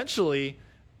off, eventually,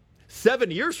 7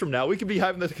 years from now, we could be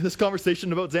having this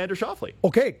conversation about Xander Schauffele.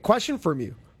 Okay, question for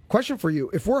you.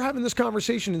 If we're having this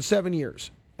conversation in 7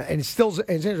 years, and it's still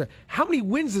Xander, how many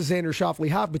wins does Xander Schauffele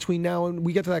have between now and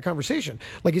we get to that conversation?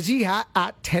 Like, is he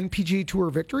at 10 PGA Tour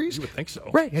victories? You would think so.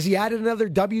 Right. Has he added another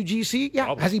WGC? Yeah.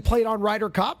 Probably. Has he played on Ryder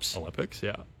Cups? Olympics,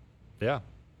 yeah. Yeah.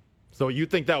 So you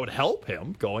think that would help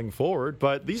him going forward,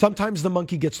 but sometimes the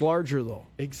monkey gets larger, though.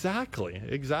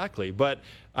 Exactly. But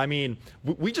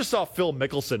we just saw Phil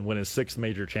Mickelson win his 6th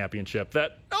major championship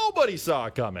that nobody saw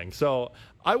coming. So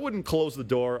I wouldn't close the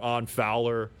door on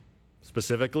Fowler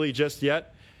specifically just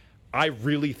yet. I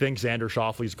really think Xander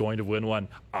Schauffele is going to win one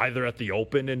either at the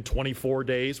Open in 24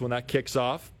 days when that kicks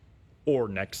off, or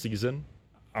next season.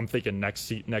 I'm thinking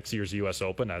next year's U.S.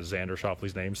 Open, as Xander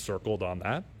Schauffele's name circled on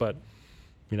that, but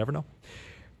you never know.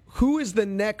 Who is the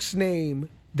next name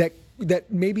that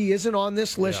maybe isn't on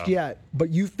this list yet, but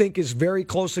you think is very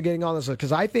close to getting on this list?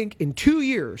 Because I think in 2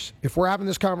 years, if we're having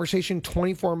this conversation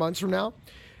 24 months from now,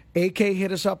 AK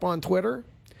hit us up on Twitter,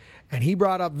 and he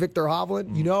brought up Viktor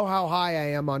Hovland. You know how high I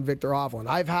am on Viktor Hovland.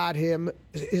 I've had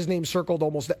his name circled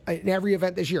almost in every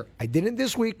event this year. I didn't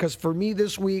this week because for me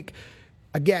this week,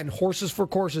 again, horses for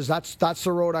courses. That's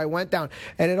the road I went down,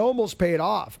 and it almost paid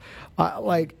off.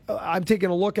 I'm taking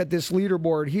a look at this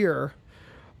leaderboard here.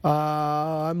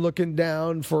 I'm looking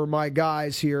down for my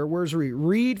guys here. Where's Reed?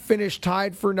 Reed finished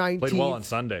tied for 19th. Played well on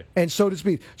Sunday, and so did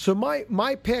Spieth. So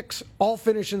my picks all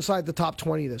finished inside the top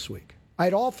 20 this week. I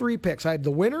had all 3 picks. I had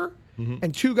the winner. Mm-hmm.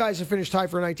 And 2 guys that finished tied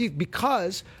for 19th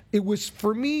because it was,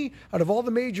 for me, out of all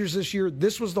the majors this year,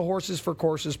 this was the horses for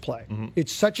courses play. Mm-hmm.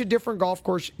 It's such a different golf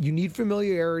course. You need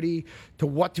familiarity to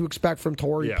what to expect from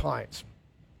Torrey Pines.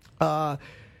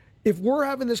 If we're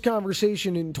having this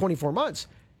conversation in 24 months,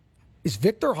 is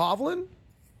Viktor Hovland?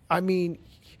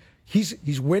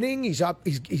 He's winning. He's up.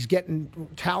 He's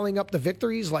tallying up the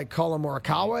victories like Colin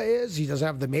Morikawa is. He doesn't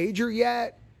have the major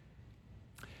yet.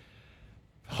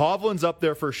 Hovland's up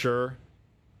there for sure.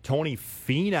 Tony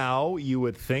Finau, you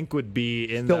would think, would be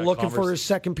in still looking for his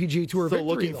second PGA Tour victory. Still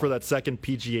looking for that second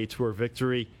PGA Tour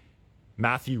victory.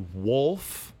 Matthew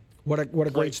Wolff. What a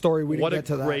great story. We didn't get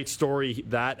to that. What a great story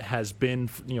that has been.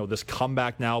 This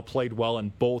comeback now. Played well in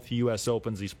both U.S.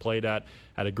 Opens he's played at.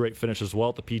 Had a great finish as well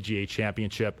at the PGA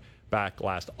Championship back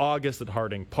last August at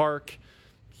Harding Park.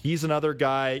 He's another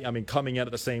guy, coming in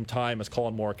at the same time as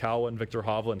Colin Morikawa and Viktor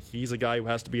Hovland. He's a guy who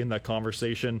has to be in that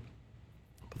conversation.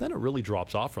 But then it really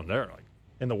drops off from there.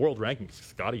 In the world rankings,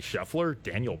 Scotty Scheffler,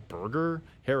 Daniel Berger,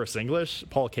 Harris English,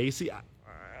 Paul Casey.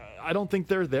 I don't think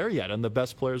they're there yet, and the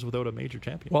best players without a major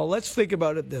champion. Well, let's think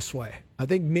about it this way. I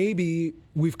think maybe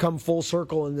we've come full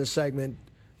circle in this segment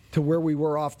to where we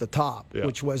were off the top,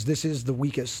 which was this is the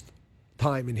weakest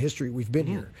time in history we've been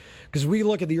here. Because we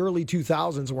look at the early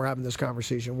 2000s and we're having this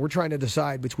conversation. We're trying to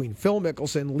decide between Phil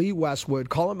Mickelson, Lee Westwood,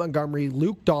 Colin Montgomery,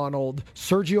 Luke Donald,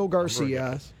 Sergio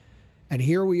Garcia, and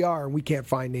here we are, and we can't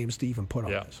find names to even put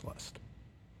on this list.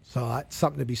 So that's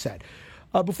something to be said.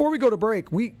 Before we go to break,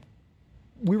 we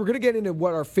were going to get into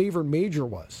what our favorite major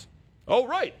was. Oh,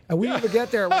 right. And we need to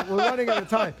get there. We're running out of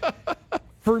time.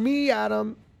 For me,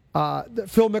 Adam,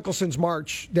 Phil Mickelson's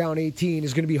March down 18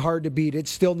 is going to be hard to beat. It's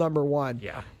still number one.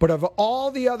 Yeah. But of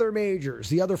all the other majors,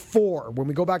 the other four, when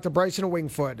we go back to Bryson and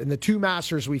Winged Foot and the two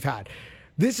Masters we've had,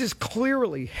 this is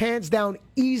clearly, hands down,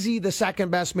 easy the second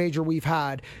best major we've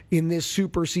had in this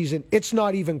super season. It's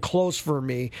not even close for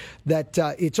me. That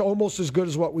it's almost as good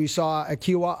as what we saw at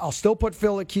Kiowa. I'll still put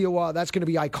Phil at Kiowa. That's going to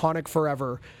be iconic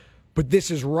forever. But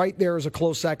this is right there as a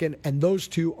close second, and those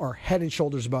two are head and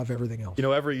shoulders above everything else. You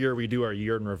know, every year we do our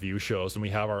year in review shows, and we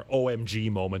have our OMG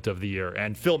moment of the year.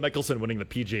 And Phil Mickelson winning the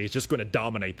PGA is just going to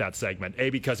dominate that segment. A,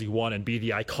 because he won, and B, the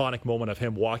iconic moment of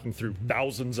him walking through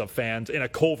thousands of fans in a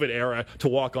COVID era to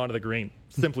walk onto the green.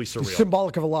 Simply surreal. It's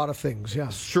symbolic of a lot of things, yeah.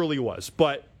 Surely was.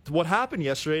 But what happened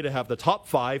yesterday to have the top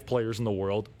 5 players in the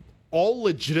world all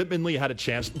legitimately had a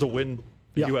chance to win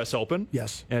the U.S. Open.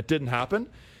 Yes. And it didn't happen.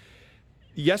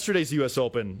 Yesterday's U.S.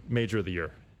 Open major of the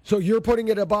year. So you're putting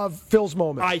it above Phil's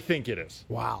moment? I think it is.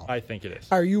 Wow. I think it is.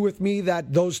 Are you with me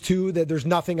that those two, that there's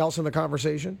nothing else in the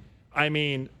conversation? I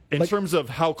mean, in terms of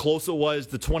how close it was,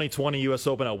 the 2020 U.S.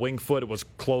 Open at Winged Foot, it was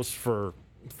close for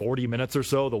 40 minutes or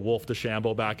so. The Wolf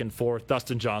DeChambeau back and forth.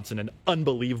 Dustin Johnson, an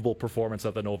unbelievable performance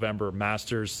at the November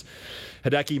Masters.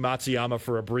 Hideki Matsuyama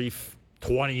for a brief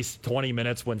 20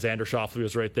 minutes when Xander Schauffele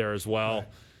was right there as well. Right.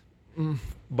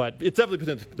 But it's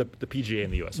definitely between the PGA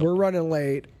and the U.S. We're Open. running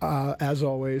late, as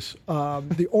always.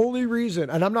 The only reason,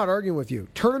 and I'm not arguing with you,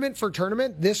 tournament for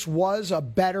tournament, this was a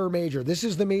better major. This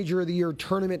is the major of the year,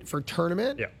 tournament for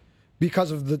tournament. Yeah.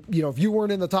 Because of the, if you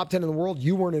weren't in the top 10 in the world,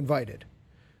 you weren't invited.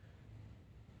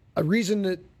 A reason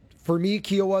that, for me,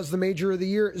 Kiowa was the major of the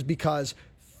year is because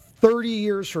 30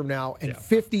 years from now and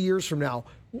 50 years from now,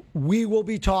 we will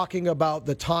be talking about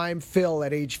the time Phil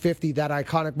at age 50, that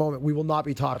iconic moment. We will not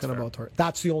be talking about it.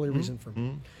 That's the only reason for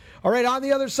me. All right, on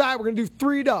the other side, we're going to do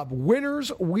 3-dub. Winners,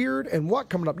 weird, and what?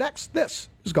 Coming up next, this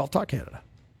is Golf Talk Canada.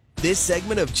 This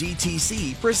segment of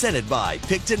GTC, presented by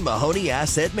Picton Mahoney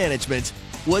Asset Management,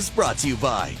 was brought to you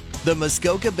by the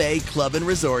Muskoka Bay Club and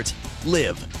Resort.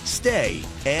 Live, stay,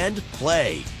 and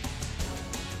play.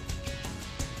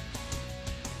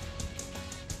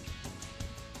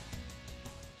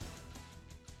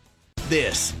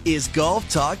 This is Golf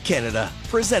Talk Canada,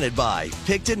 presented by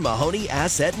Picton Mahoney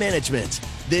Asset Management.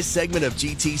 This segment of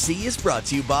GTC is brought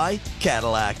to you by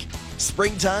Cadillac.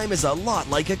 Springtime is a lot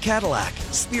like a Cadillac,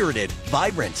 spirited,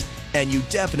 vibrant, and you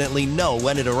definitely know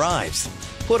when it arrives.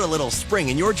 Put a little spring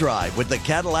in your drive with the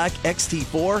Cadillac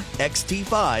XT4,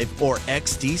 XT5, or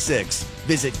XT6.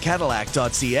 Visit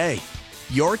Cadillac.ca.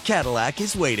 Your Cadillac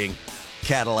is waiting.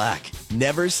 Cadillac,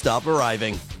 never stop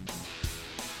arriving.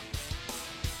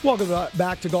 Welcome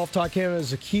back to Golf Talk Canada.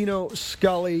 Aquino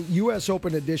Scully, U.S.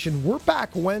 Open edition. We're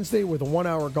back Wednesday with a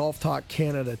 1-hour Golf Talk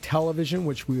Canada television,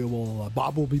 which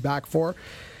Bob will be back for.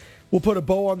 We'll put a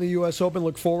bow on the U.S. Open.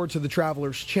 Look forward to the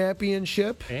Travelers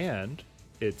Championship. And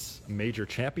it's major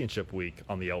championship week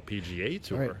on the LPGA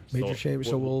Tour. Right, major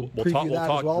championship. So we'll preview that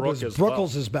as well. Because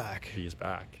Brookles is back. He's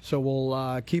back. So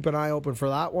we'll keep an eye open for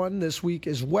that one this week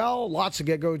as well. Lots to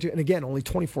get going to. And again, only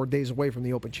 24 days away from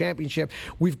the Open Championship.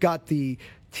 We've got the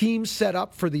team set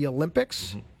up for the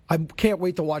Olympics. I can't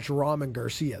wait to watch Rahm and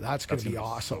Garcia. That's going to be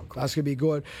awesome. So cool. That's going to be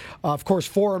good. Of course,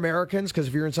 4 Americans, because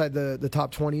if you're inside the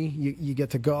top 20, you get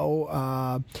to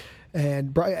go.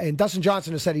 And Dustin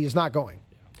Johnson has said he is not going,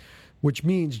 which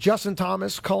means Justin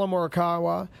Thomas, Colin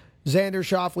Morikawa, Xander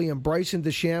Schauffele, and Bryson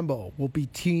DeChambeau will be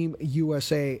Team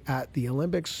USA at the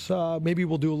Olympics. Maybe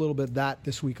we'll do a little bit of that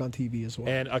this week on TV as well.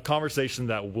 And a conversation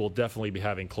that we'll definitely be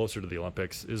having closer to the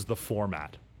Olympics is the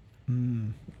format.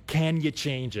 Can you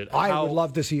change it? I would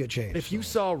love to see it change. If you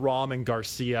saw Rahm and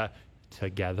Garcia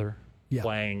together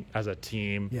playing as a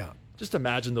team, just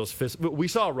imagine those fists. We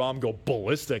saw Rahm go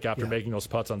ballistic after making those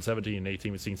putts on 17 and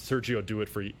 18. We've seen Sergio do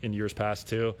it in years past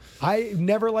too. I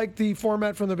never liked the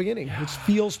format from the beginning. It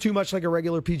feels too much like a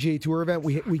regular PGA Tour event.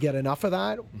 We get enough of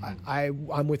that.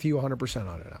 I'm with you 100%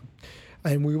 on it now.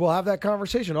 And we will have that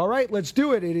conversation. All right, let's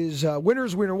do it. It is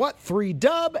winners, winner what?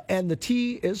 3-dub, and the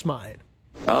tee is mine.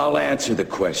 I'll answer the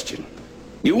question.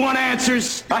 You want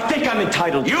answers? I think I'm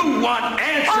entitled. You want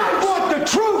answers? I want the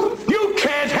truth! You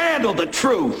can't handle the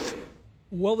truth.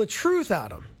 Well, the truth,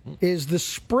 Adam, is the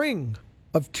spring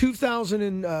of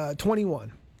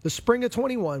 2021, the spring of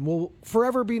 21 will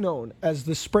forever be known as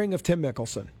the spring of Tim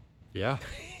Mickelson. Yeah.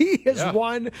 He has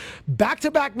won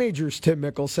back-to-back majors, Tim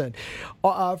Mickelson.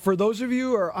 For those of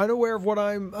you who are unaware of what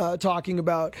I'm talking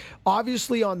about,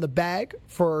 obviously on the bag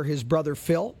for his brother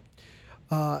Phil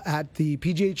at the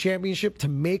PGA Championship to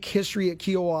make history at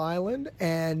Kiowa Island,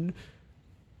 and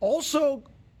also,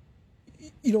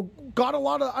 you know, got a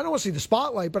lot of, I don't want to say the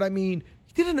spotlight, but I mean,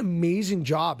 he did an amazing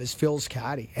job as Phil's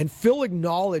caddy. And Phil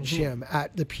acknowledged him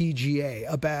at the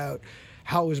PGA about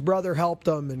how his brother helped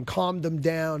him and calmed him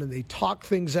down, and they talked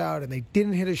things out, and they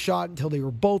didn't hit a shot until they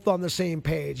were both on the same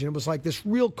page. And it was like this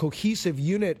real cohesive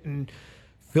unit, and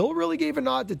Phil really gave a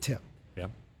nod to Tim. Yeah.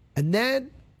 And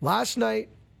then last night,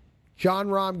 Jon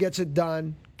Rahm gets it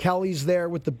done. Kelly's there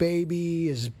with the baby.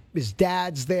 His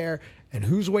dad's there. And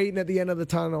who's waiting at the end of the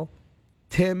tunnel?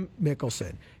 Tim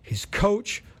Mickelson, his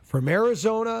coach from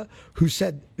Arizona,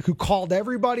 who called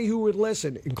everybody who would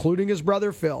listen, including his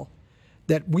brother Phil,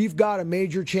 that we've got a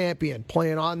major champion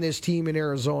playing on this team in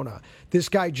Arizona. This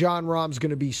guy, Jon Rahm's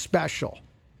going to be special.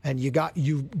 And you've got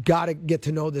to get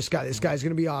to know this guy. This guy's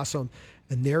going to be awesome.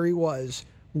 And there he was,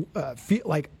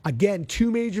 again,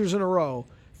 2 majors in a row,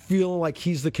 feeling like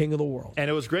he's the king of the world. And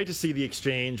it was great to see the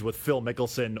exchange with Phil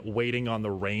Mickelson waiting on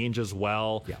the range as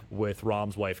well with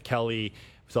Rahm's wife, Kelly.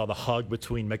 We saw the hug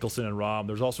between Mickelson and Rahm.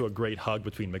 There's also a great hug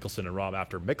between Mickelson and Rahm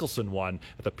after Mickelson won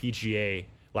at the PGA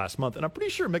last month. And I'm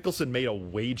pretty sure Mickelson made a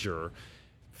wager,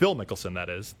 Phil Mickelson that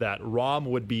is, that Rahm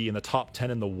would be in the top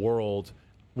 10 in the world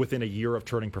within a year of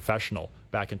turning professional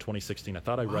back in 2016. I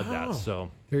thought I read that.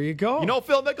 So there you go. You know,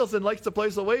 Phil Mickelson likes to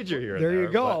place a wager here. There you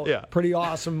go. But, yeah. Pretty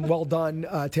awesome. Well done,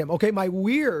 Tim. Okay, my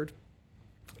weird.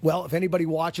 Well, if anybody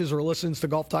watches or listens to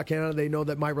Golf Talk Canada, they know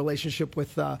that my relationship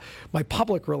with my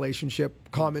public relationship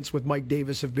comments with Mike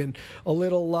Davis have been a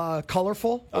little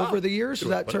colorful over the years. Is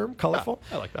that term colorful?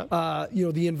 Yeah, I like that. You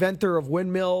know, the inventor of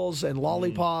windmills and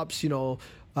lollipops. You know,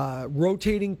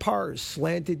 rotating pars,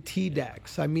 slanted tee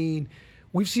decks. I mean,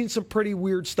 we've seen some pretty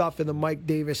weird stuff in the Mike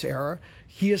Davis era.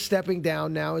 He is stepping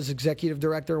down now as executive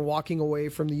director and walking away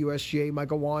from the USGA.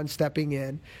 Michael Wan stepping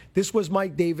in. This was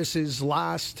Mike Davis's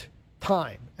last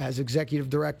time as executive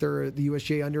director at the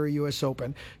USGA under a U.S.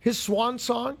 Open. His swan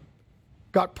song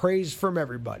got praised from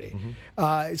everybody.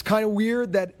 It's kind of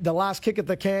weird that the last kick at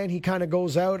the can, he kind of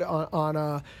goes out on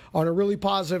a really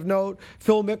positive note.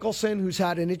 Phil Mickelson, who's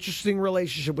had an interesting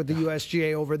relationship with the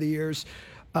USGA over the years,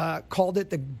 called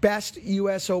it the best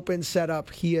U.S. Open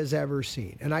setup he has ever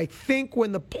seen. And I think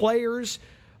when the players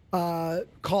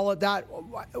call it that,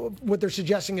 what they're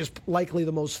suggesting is likely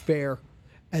the most fair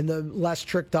and the less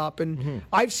tricked up. And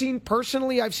I've seen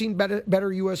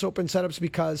better U.S. Open setups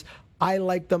because I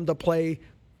like them to play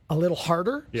a little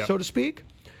harder, so to speak.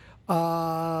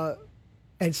 And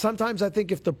sometimes I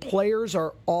think if the players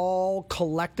are all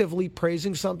collectively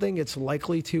praising something, it's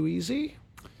likely too easy.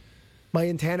 My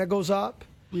antenna goes up.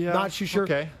 Yeah, not too sure.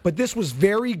 Okay. But this was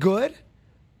very good.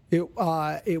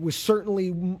 It was certainly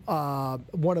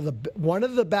one of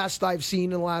the best I've seen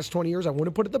in the last 20 years. I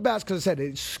wouldn't put it the best because I said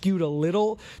it skewed a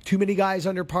little too many guys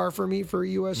under par for me for a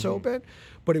U.S. Open,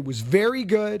 but it was very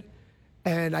good,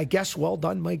 and I guess well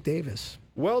done, Mike Davis.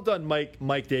 Well done,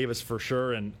 Mike Davis for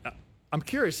sure. And I'm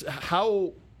curious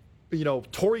how. You know,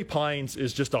 Torrey Pines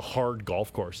is just a hard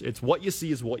golf course. It's what you see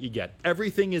is what you get.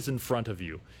 Everything is in front of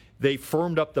you. They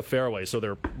firmed up the fairway, so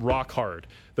they're rock hard.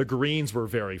 The greens were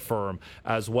very firm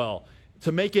as well.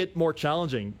 To make it more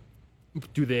challenging,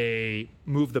 do they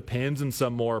move the pins in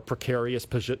some more precarious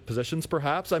positions,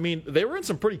 perhaps? I mean, they were in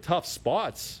some pretty tough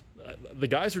spots. The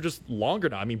guys are just longer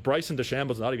now. I mean, Bryson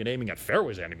DeChambeau's not even aiming at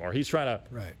fairways anymore. He's trying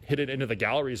to hit it into the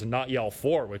galleries and not yell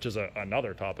four, which is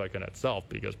another topic in itself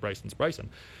because Bryson's Bryson.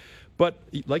 But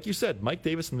like you said, Mike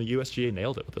Davis and the USGA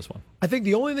nailed it with this one. I think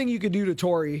the only thing you could do to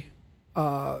Torrey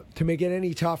to make it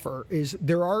any tougher is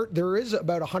there is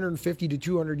about 150 to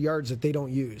 200 yards that they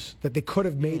don't use that they could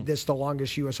have made this the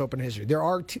longest U.S. Open history. There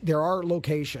are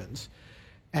locations,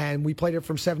 and we played it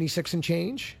from 76 and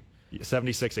change.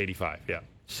 76-85, yeah.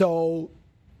 So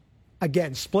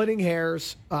again, splitting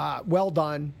hairs. Well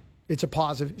done. It's a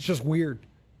positive. It's just weird.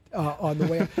 on the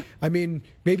way. I mean,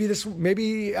 maybe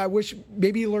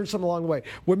you learned something along the way.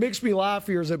 What makes me laugh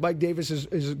here is that Mike Davis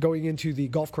is going into the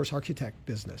golf course architect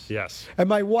business. Yes. And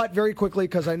my what, very quickly,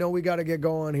 because I know we got to get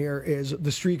going here, is the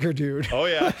streaker dude. Oh,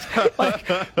 yeah.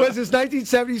 Was this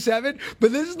 1977?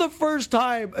 But this is the first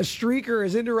time a streaker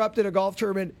has interrupted a golf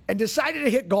tournament and decided to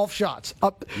hit golf shots.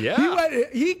 Yeah.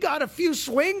 He got a few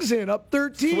swings in, up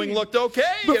 13. Swing looked okay.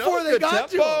 Before they got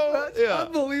tempo. to him. That's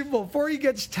unbelievable. Before he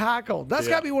gets tackled. That's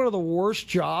got to be one of the worst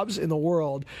jobs in the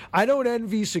world. I don't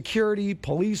envy security,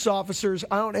 police officers.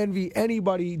 I don't envy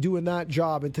anybody doing that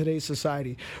job in today's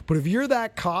society. But if you're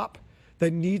that cop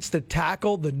that needs to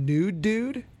tackle the nude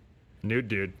dude.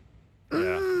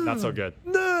 Yeah, not so good.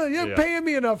 No, you're paying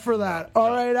me enough for that.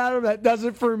 All right, Adam, that does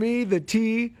it for me. The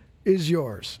tee is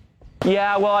yours.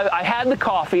 Yeah, well, I had the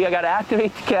coffee. I got to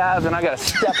activate the calves, and I got to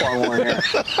step on one here.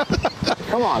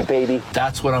 Come on, baby.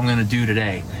 That's what I'm going to do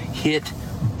today. Hit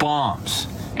bombs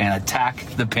and attack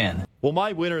the pin. Well,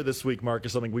 my winner this week, Mark,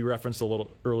 is something we referenced a little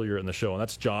earlier in the show, and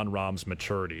that's Jon Rahm's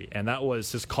maturity. And that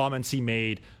was his comments he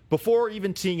made before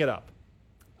even teeing it up.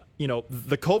 You know,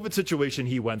 the COVID situation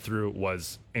he went through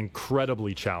was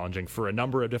incredibly challenging for a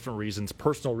number of different reasons,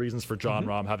 personal reasons for Jon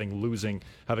Rahm,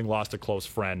 having lost a close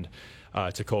friend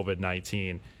to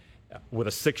COVID-19. With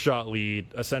a 6-shot lead,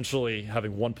 essentially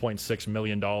having $1.6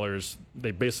 million,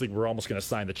 they basically were almost going to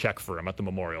sign the check for him at the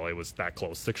Memorial. It was that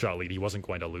close. 6-shot lead. He wasn't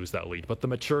going to lose that lead. But the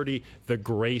maturity, the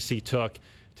grace he took,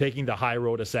 taking the high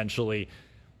road essentially.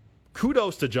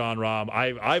 Kudos to Jon Rahm.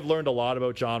 I've learned a lot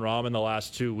about Jon Rahm in the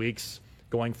last 2 weeks,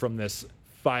 going from this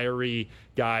fiery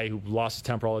guy who lost his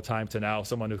temper all the time to now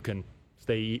someone who can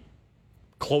stay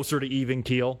closer to even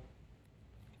keel.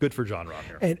 Good for Jon Rahm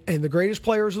here. And the greatest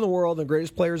players in the world, the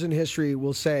greatest players in history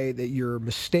will say that your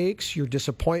mistakes, your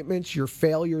disappointments, your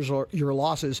failures, or your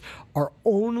losses are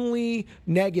only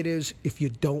negatives if you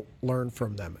don't learn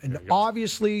from them. And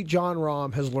obviously, Jon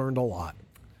Rahm has learned a lot.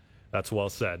 That's well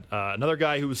said. Another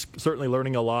guy who's certainly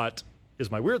learning a lot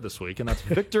is my weird this week, and that's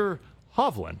Viktor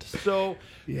Hovland. So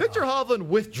Viktor Hovland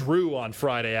withdrew on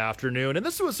Friday afternoon, and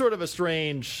this was sort of a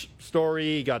strange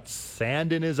story. He got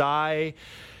sand in his eye.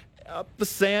 The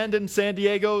sand in San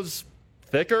Diego's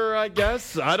thicker, I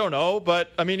guess. I don't know.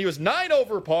 But, I mean, he was 9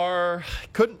 over par.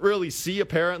 Couldn't really see,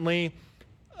 apparently.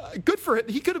 Good for him.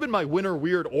 He could have been my winner,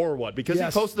 weird, or what, because he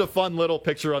posted a fun little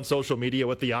picture on social media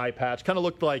with the eye patch. Kind of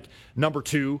looked like number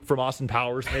 2 from Austin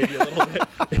Powers, maybe a little bit,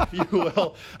 if you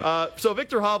will. So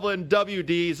Viktor Hovland,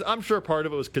 WDs. I'm sure part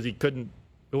of it was because he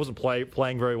wasn't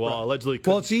playing very well. Right. Allegedly,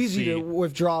 well, it's easy to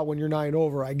withdraw when you're 9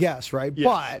 over, I guess, right? Yes.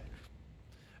 But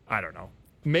I don't know.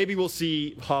 Maybe we'll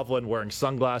see Hovland wearing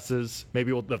sunglasses.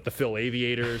 Maybe the Phil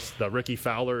Aviators, the Ricky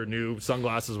Fowler new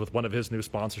sunglasses with one of his new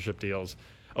sponsorship deals.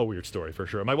 A weird story for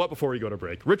sure. My what before we go to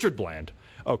break? Richard Bland.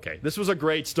 Okay, this was a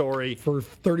great story. For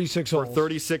 36 holes. For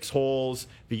 36 holes.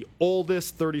 The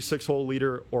oldest 36-hole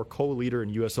leader or co-leader in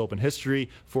U.S. Open history,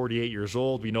 48 years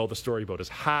old. We know the story about his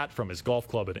hat from his golf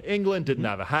club in England. Didn't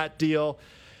have a hat deal.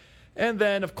 And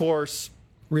then, of course,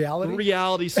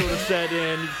 Reality sort of set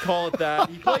in. You call it that.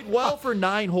 He played well for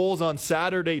 9 holes on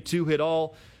Saturday, too. Hit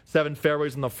all 7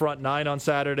 fairways in the front 9 on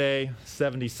Saturday.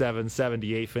 77,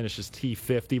 78 finishes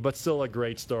T50, but still a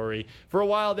great story. For a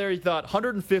while there, he thought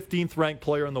 115th ranked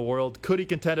player in the world. Could he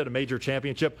contend at a major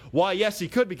championship? Why, yes, he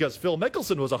could, because Phil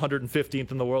Mickelson was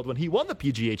 115th in the world when he won the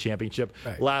PGA Championship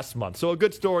last month. So a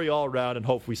good story all around, and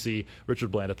hope we see Richard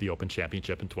Bland at the Open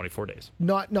Championship in 24 days.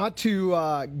 Not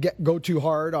to go too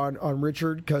hard on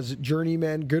Richard, because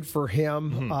journeyman, good for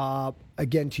him.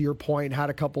 Again, to your point,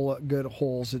 had a couple of good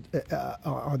holes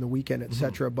on the weekend,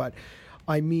 etc. But,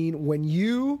 I mean, when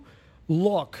you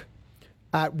look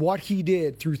at what he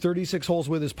did through 36 holes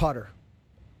with his putter.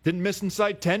 Didn't miss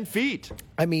inside 10 feet.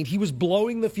 I mean, he was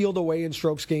blowing the field away in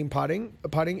strokes gained putting.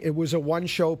 It was a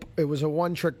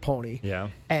one-trick pony. Yeah.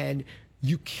 And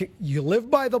you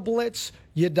live by the blitz,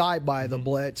 you die by the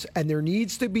blitz, and there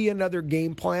needs to be another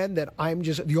game plan that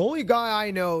the only guy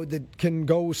I know that can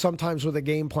go sometimes with a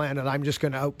game plan and I'm just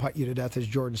going to outputt you to death is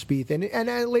Jordan Spieth.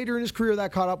 And later in his career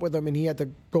that caught up with him and he had to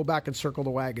go back and circle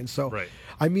the wagon. So,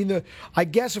 I mean, I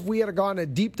guess if we had gone a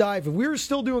deep dive, if we were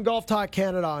still doing Golf Talk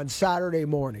Canada on Saturday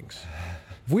mornings,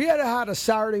 if we had had a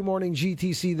Saturday morning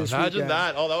GTC this weekend. Imagine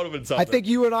that. Oh, that would have been something. I think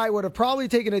you and I would have probably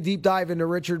taken a deep dive into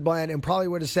Richard Bland and probably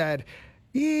would have said,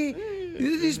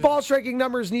 these ball striking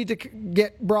numbers need to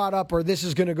get brought up or this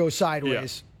is going to go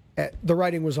sideways. The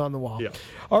writing was on the wall.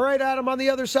 All right, Adam, on the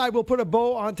other side, we'll put a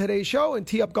bow on today's show and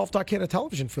tee up Golf Talk Canada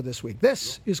television for this week.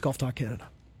 This is Golf Talk Canada.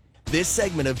 This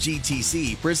segment of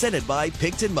GTC, presented by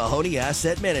Picton Mahoney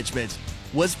Asset Management,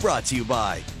 was brought to you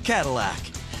by Cadillac.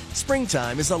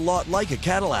 Springtime is a lot like a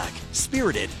Cadillac.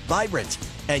 Spirited, vibrant,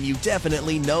 and you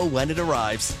definitely know when it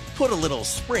arrives. Put a little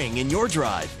spring in your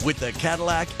drive with the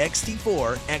Cadillac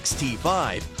XT4,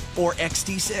 XT5, or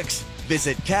XT6.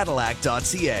 Visit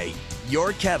Cadillac.ca.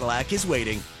 Your Cadillac is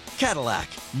waiting. Cadillac,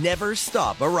 never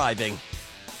stop arriving.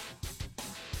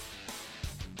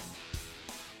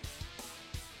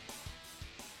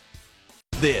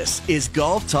 This is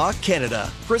Golf Talk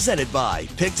Canada, presented by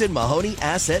Picton Mahoney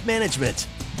Asset Management.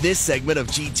 This segment of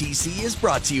GTC is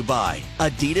brought to you by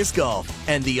Adidas Golf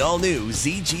and the all-new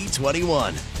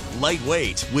ZG21.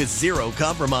 Lightweight with zero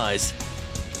compromise.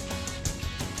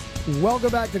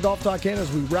 Welcome back to Golf Talk Canada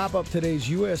as we wrap up today's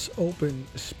U.S. Open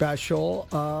special.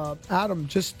 Adam,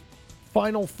 just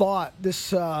final thought.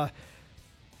 This, I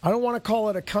don't want to call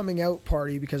it a coming out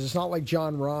party because it's not like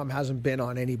Jon Rahm hasn't been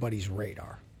on anybody's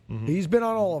radar. He's been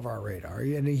on all of our radar,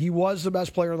 and he was the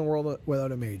best player in the world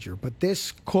without a major. But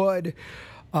this could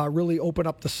really open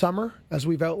up the summer, as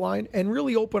we've outlined, and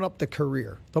really open up the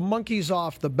career. The monkey's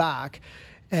off the back,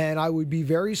 and I would be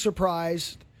very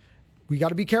surprised. We got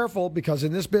to be careful because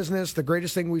in this business, the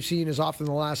greatest thing we've seen is often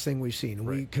the last thing we've seen.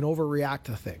 Right. We can overreact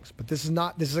to things, but this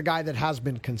is a guy that has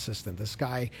been consistent. This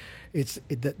guy,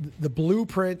 the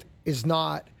blueprint is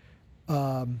not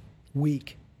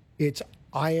weak. It's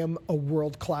I am a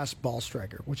world-class ball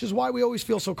striker, which is why we always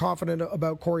feel so confident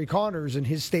about Corey Connors and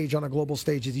his stage on a global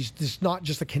stage. This is not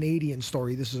just a Canadian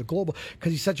story. This is a global,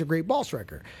 because he's such a great ball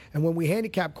striker. And when we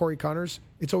handicap Corey Connors,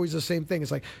 it's always the same thing. It's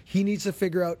like he needs to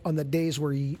figure out on the days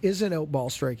where he isn't out ball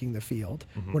striking the field,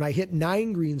 when I hit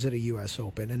 9 greens at a U.S.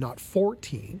 Open and not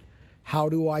 14, how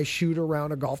do I shoot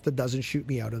around a golf that doesn't shoot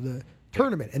me out of the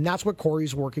tournament? And that's what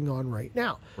Corey's working on right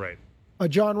now. Right. A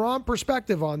Jon Rahm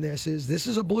perspective on this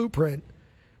is a blueprint.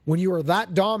 When you are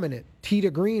that dominant, tee to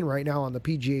green right now on the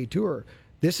PGA Tour,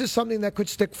 this is something that could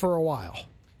stick for a while.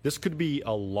 This could be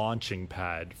a launching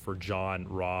pad for Jon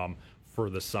Rahm for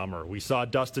the summer. We saw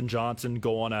Dustin Johnson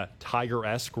go on a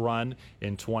Tiger-esque run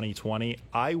in 2020.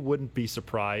 I wouldn't be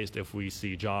surprised if we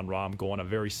see Jon Rahm go on a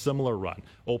very similar run.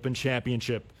 Open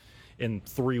Championship in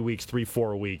 4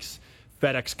 weeks.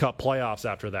 FedEx Cup playoffs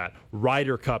after that.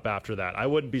 Ryder Cup after that. I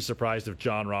wouldn't be surprised if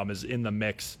Jon Rahm is in the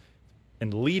mix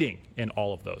and leading in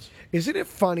all of those. Isn't it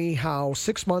funny how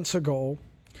 6 months ago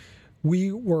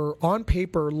we were on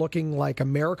paper looking like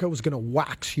America was going to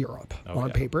wax Europe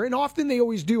paper, and often they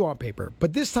always do on paper,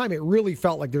 but this time it really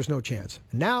felt like there's no chance.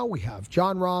 Now we have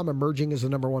Jon Rahm emerging as the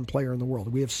number 1 player in the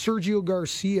world. We have Sergio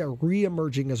Garcia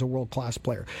re-emerging as a world-class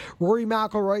player. Rory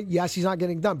McIlroy, yes, he's not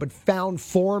getting done, but found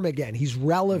form again. He's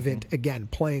relevant again,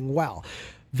 playing well.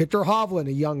 Victor Hovland,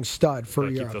 a young stud for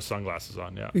Europe. Keep those sunglasses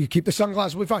on, yeah. You keep the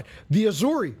sunglasses, we'll be fine. The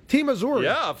Azzurri, Team Azzurri.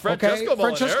 Yeah, Francesco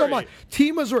Molinari.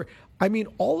 Team Azzurri. I mean,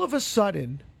 all of a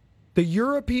sudden, the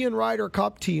European Ryder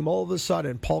Cup team, all of a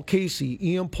sudden, Paul Casey,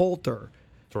 Ian Poulter,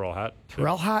 Tyrrell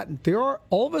Hatton,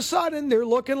 all of a sudden, they're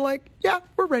looking like, yeah,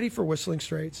 we're ready for Whistling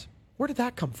Straits. Where did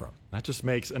that come from? That just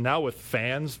makes, and now with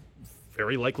fans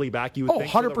very likely back, you would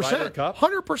think, 100%. for the Ryder Cup.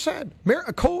 100%.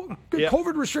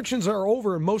 COVID restrictions are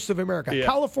over in most of America. Yeah.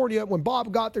 California, when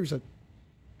Bob got there,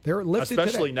 they're lifted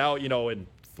especially today. Now, in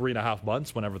 3.5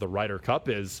 months, whenever the Ryder Cup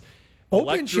is.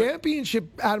 Open Championship,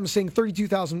 Adam's saying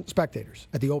 32,000 spectators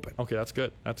at the Open. Okay, that's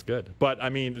good. That's good. But, I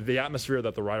mean, the atmosphere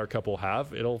that the Ryder Cup will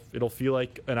have, it'll feel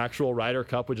like an actual Ryder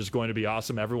Cup, which is going to be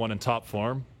awesome. Everyone in top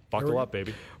form. Buckle up,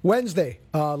 baby. Wednesday,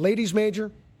 ladies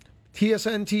major.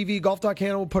 TSN TV, Golf Talk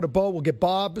Canada will put a bow. We'll get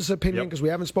Bob's opinion because we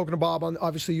haven't spoken to Bob on,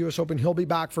 obviously, U.S. Open. He'll be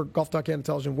back for Golf Talk Canada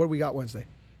Television. What do we got Wednesday?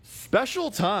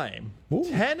 Special time,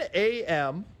 10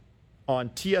 a.m. on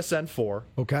TSN 4.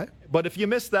 Okay. But if you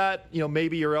missed that,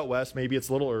 maybe you're out west. Maybe it's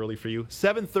a little early for you.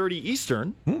 7:30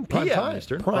 Eastern. Prime time.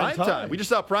 Eastern. Prime time. We just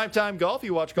saw Primetime Golf.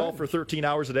 You watch golf for 13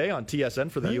 hours a day on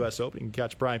TSN for the U.S. Open. You can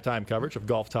catch primetime coverage of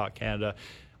Golf Talk Canada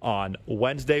on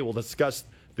Wednesday. We'll discuss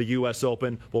the U.S.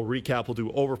 Open. We'll recap. We'll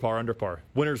do over par, under par,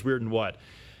 winners, weird, and what.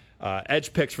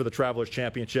 Edge picks for the Travelers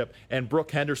Championship. And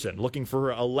Brooke Henderson looking for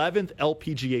her 11th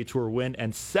LPGA Tour win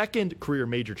and 2nd career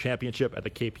major championship at the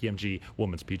KPMG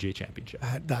Women's PGA Championship.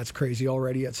 That's crazy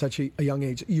already at such a young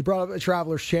age. You brought up a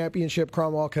Travelers Championship,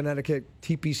 Cromwell, Connecticut,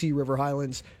 TPC, River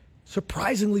Highlands.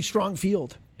 Surprisingly strong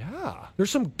field. Yeah.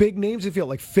 There's some big names in the field,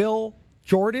 like Phil,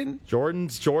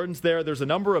 Jordan's there. There's a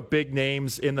number of big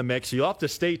names in the mix. You'll have to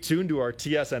stay tuned to our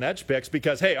TSN Edge picks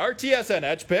because, hey, our TSN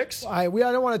Edge picks. I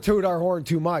don't want to toot our horn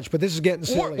too much, but this is getting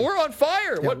silly. We're on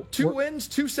fire. Yeah, 2 wins,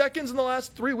 2 seconds in the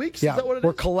last 3 weeks? Yeah, is that what it is?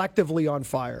 We're collectively on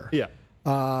fire. Yeah.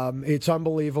 It's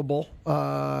unbelievable.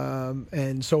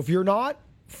 And so if you're not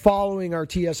following our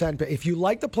TSN, if you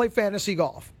like to play fantasy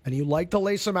golf and you like to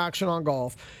lay some action on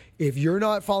golf, if you're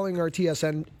not following our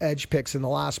TSN Edge picks in the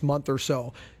last month or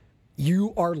so,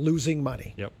 you are losing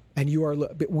money. Yep. and you are.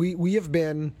 We have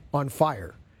been on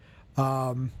fire.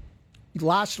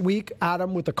 Last week,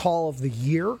 Adam with the call of the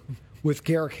year with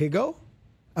Garrick Higo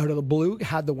out of the blue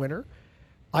had the winner.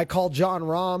 I called John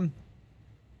Rahm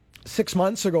 6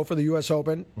 months ago for the U.S.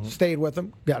 Open. Stayed with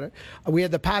him. Got it. We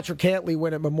had the Patrick Cantley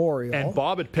win at Memorial. And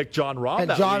Bob had picked John Rahm and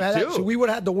that John week, too. So we would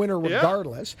have had the winner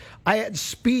regardless. Yeah. I had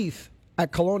Spieth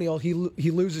at Colonial. He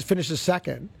finishes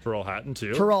second. Tyrrell Hatton,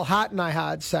 too. Tyrrell Hatton I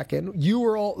had second. You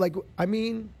were all, you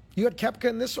had Koepka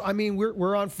in this.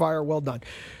 We're on fire. Well done.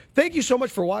 Thank you so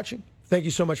much for watching. Thank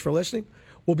you so much for listening.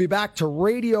 We'll be back to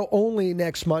radio only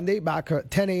next Monday, back at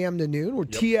 10 a.m. to noon. We're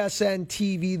TSN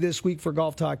TV this week for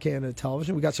Golf Talk Canada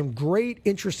Television. We got some great,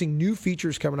 interesting new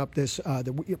features coming up that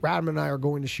Radman and I are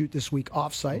going to shoot this week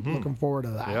offsite. Looking forward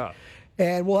to that. Yeah.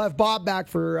 And we'll have Bob back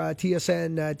for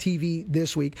TSN TV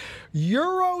this week.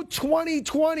 Euro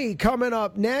 2020 coming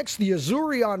up next. The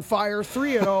Azzurri on fire,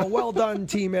 3-0. Well done,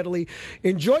 Team Italy.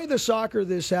 Enjoy the soccer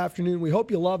this afternoon. We hope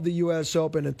you love the U.S.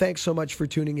 Open, and thanks so much for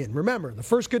tuning in. Remember, the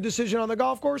first good decision on the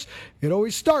golf course, it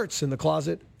always starts in the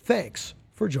closet. Thanks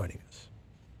for joining us.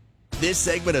 This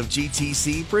segment of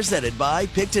GTC, presented by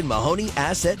Picton Mahoney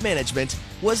Asset Management,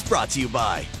 was brought to you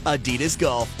by Adidas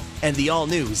Golf and the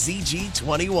all-new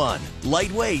ZG21.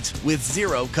 Lightweight with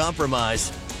zero compromise.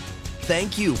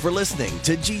 Thank you for listening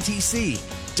to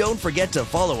GTC. Don't forget to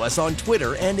follow us on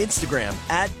Twitter and Instagram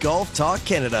at Golf Talk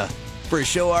Canada. For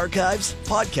show archives,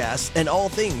 podcasts, and all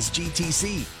things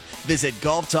GTC, visit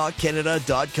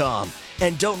golftalkcanada.com.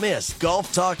 And don't miss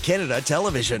Golf Talk Canada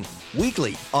Television,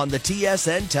 weekly on the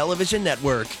TSN Television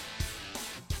Network.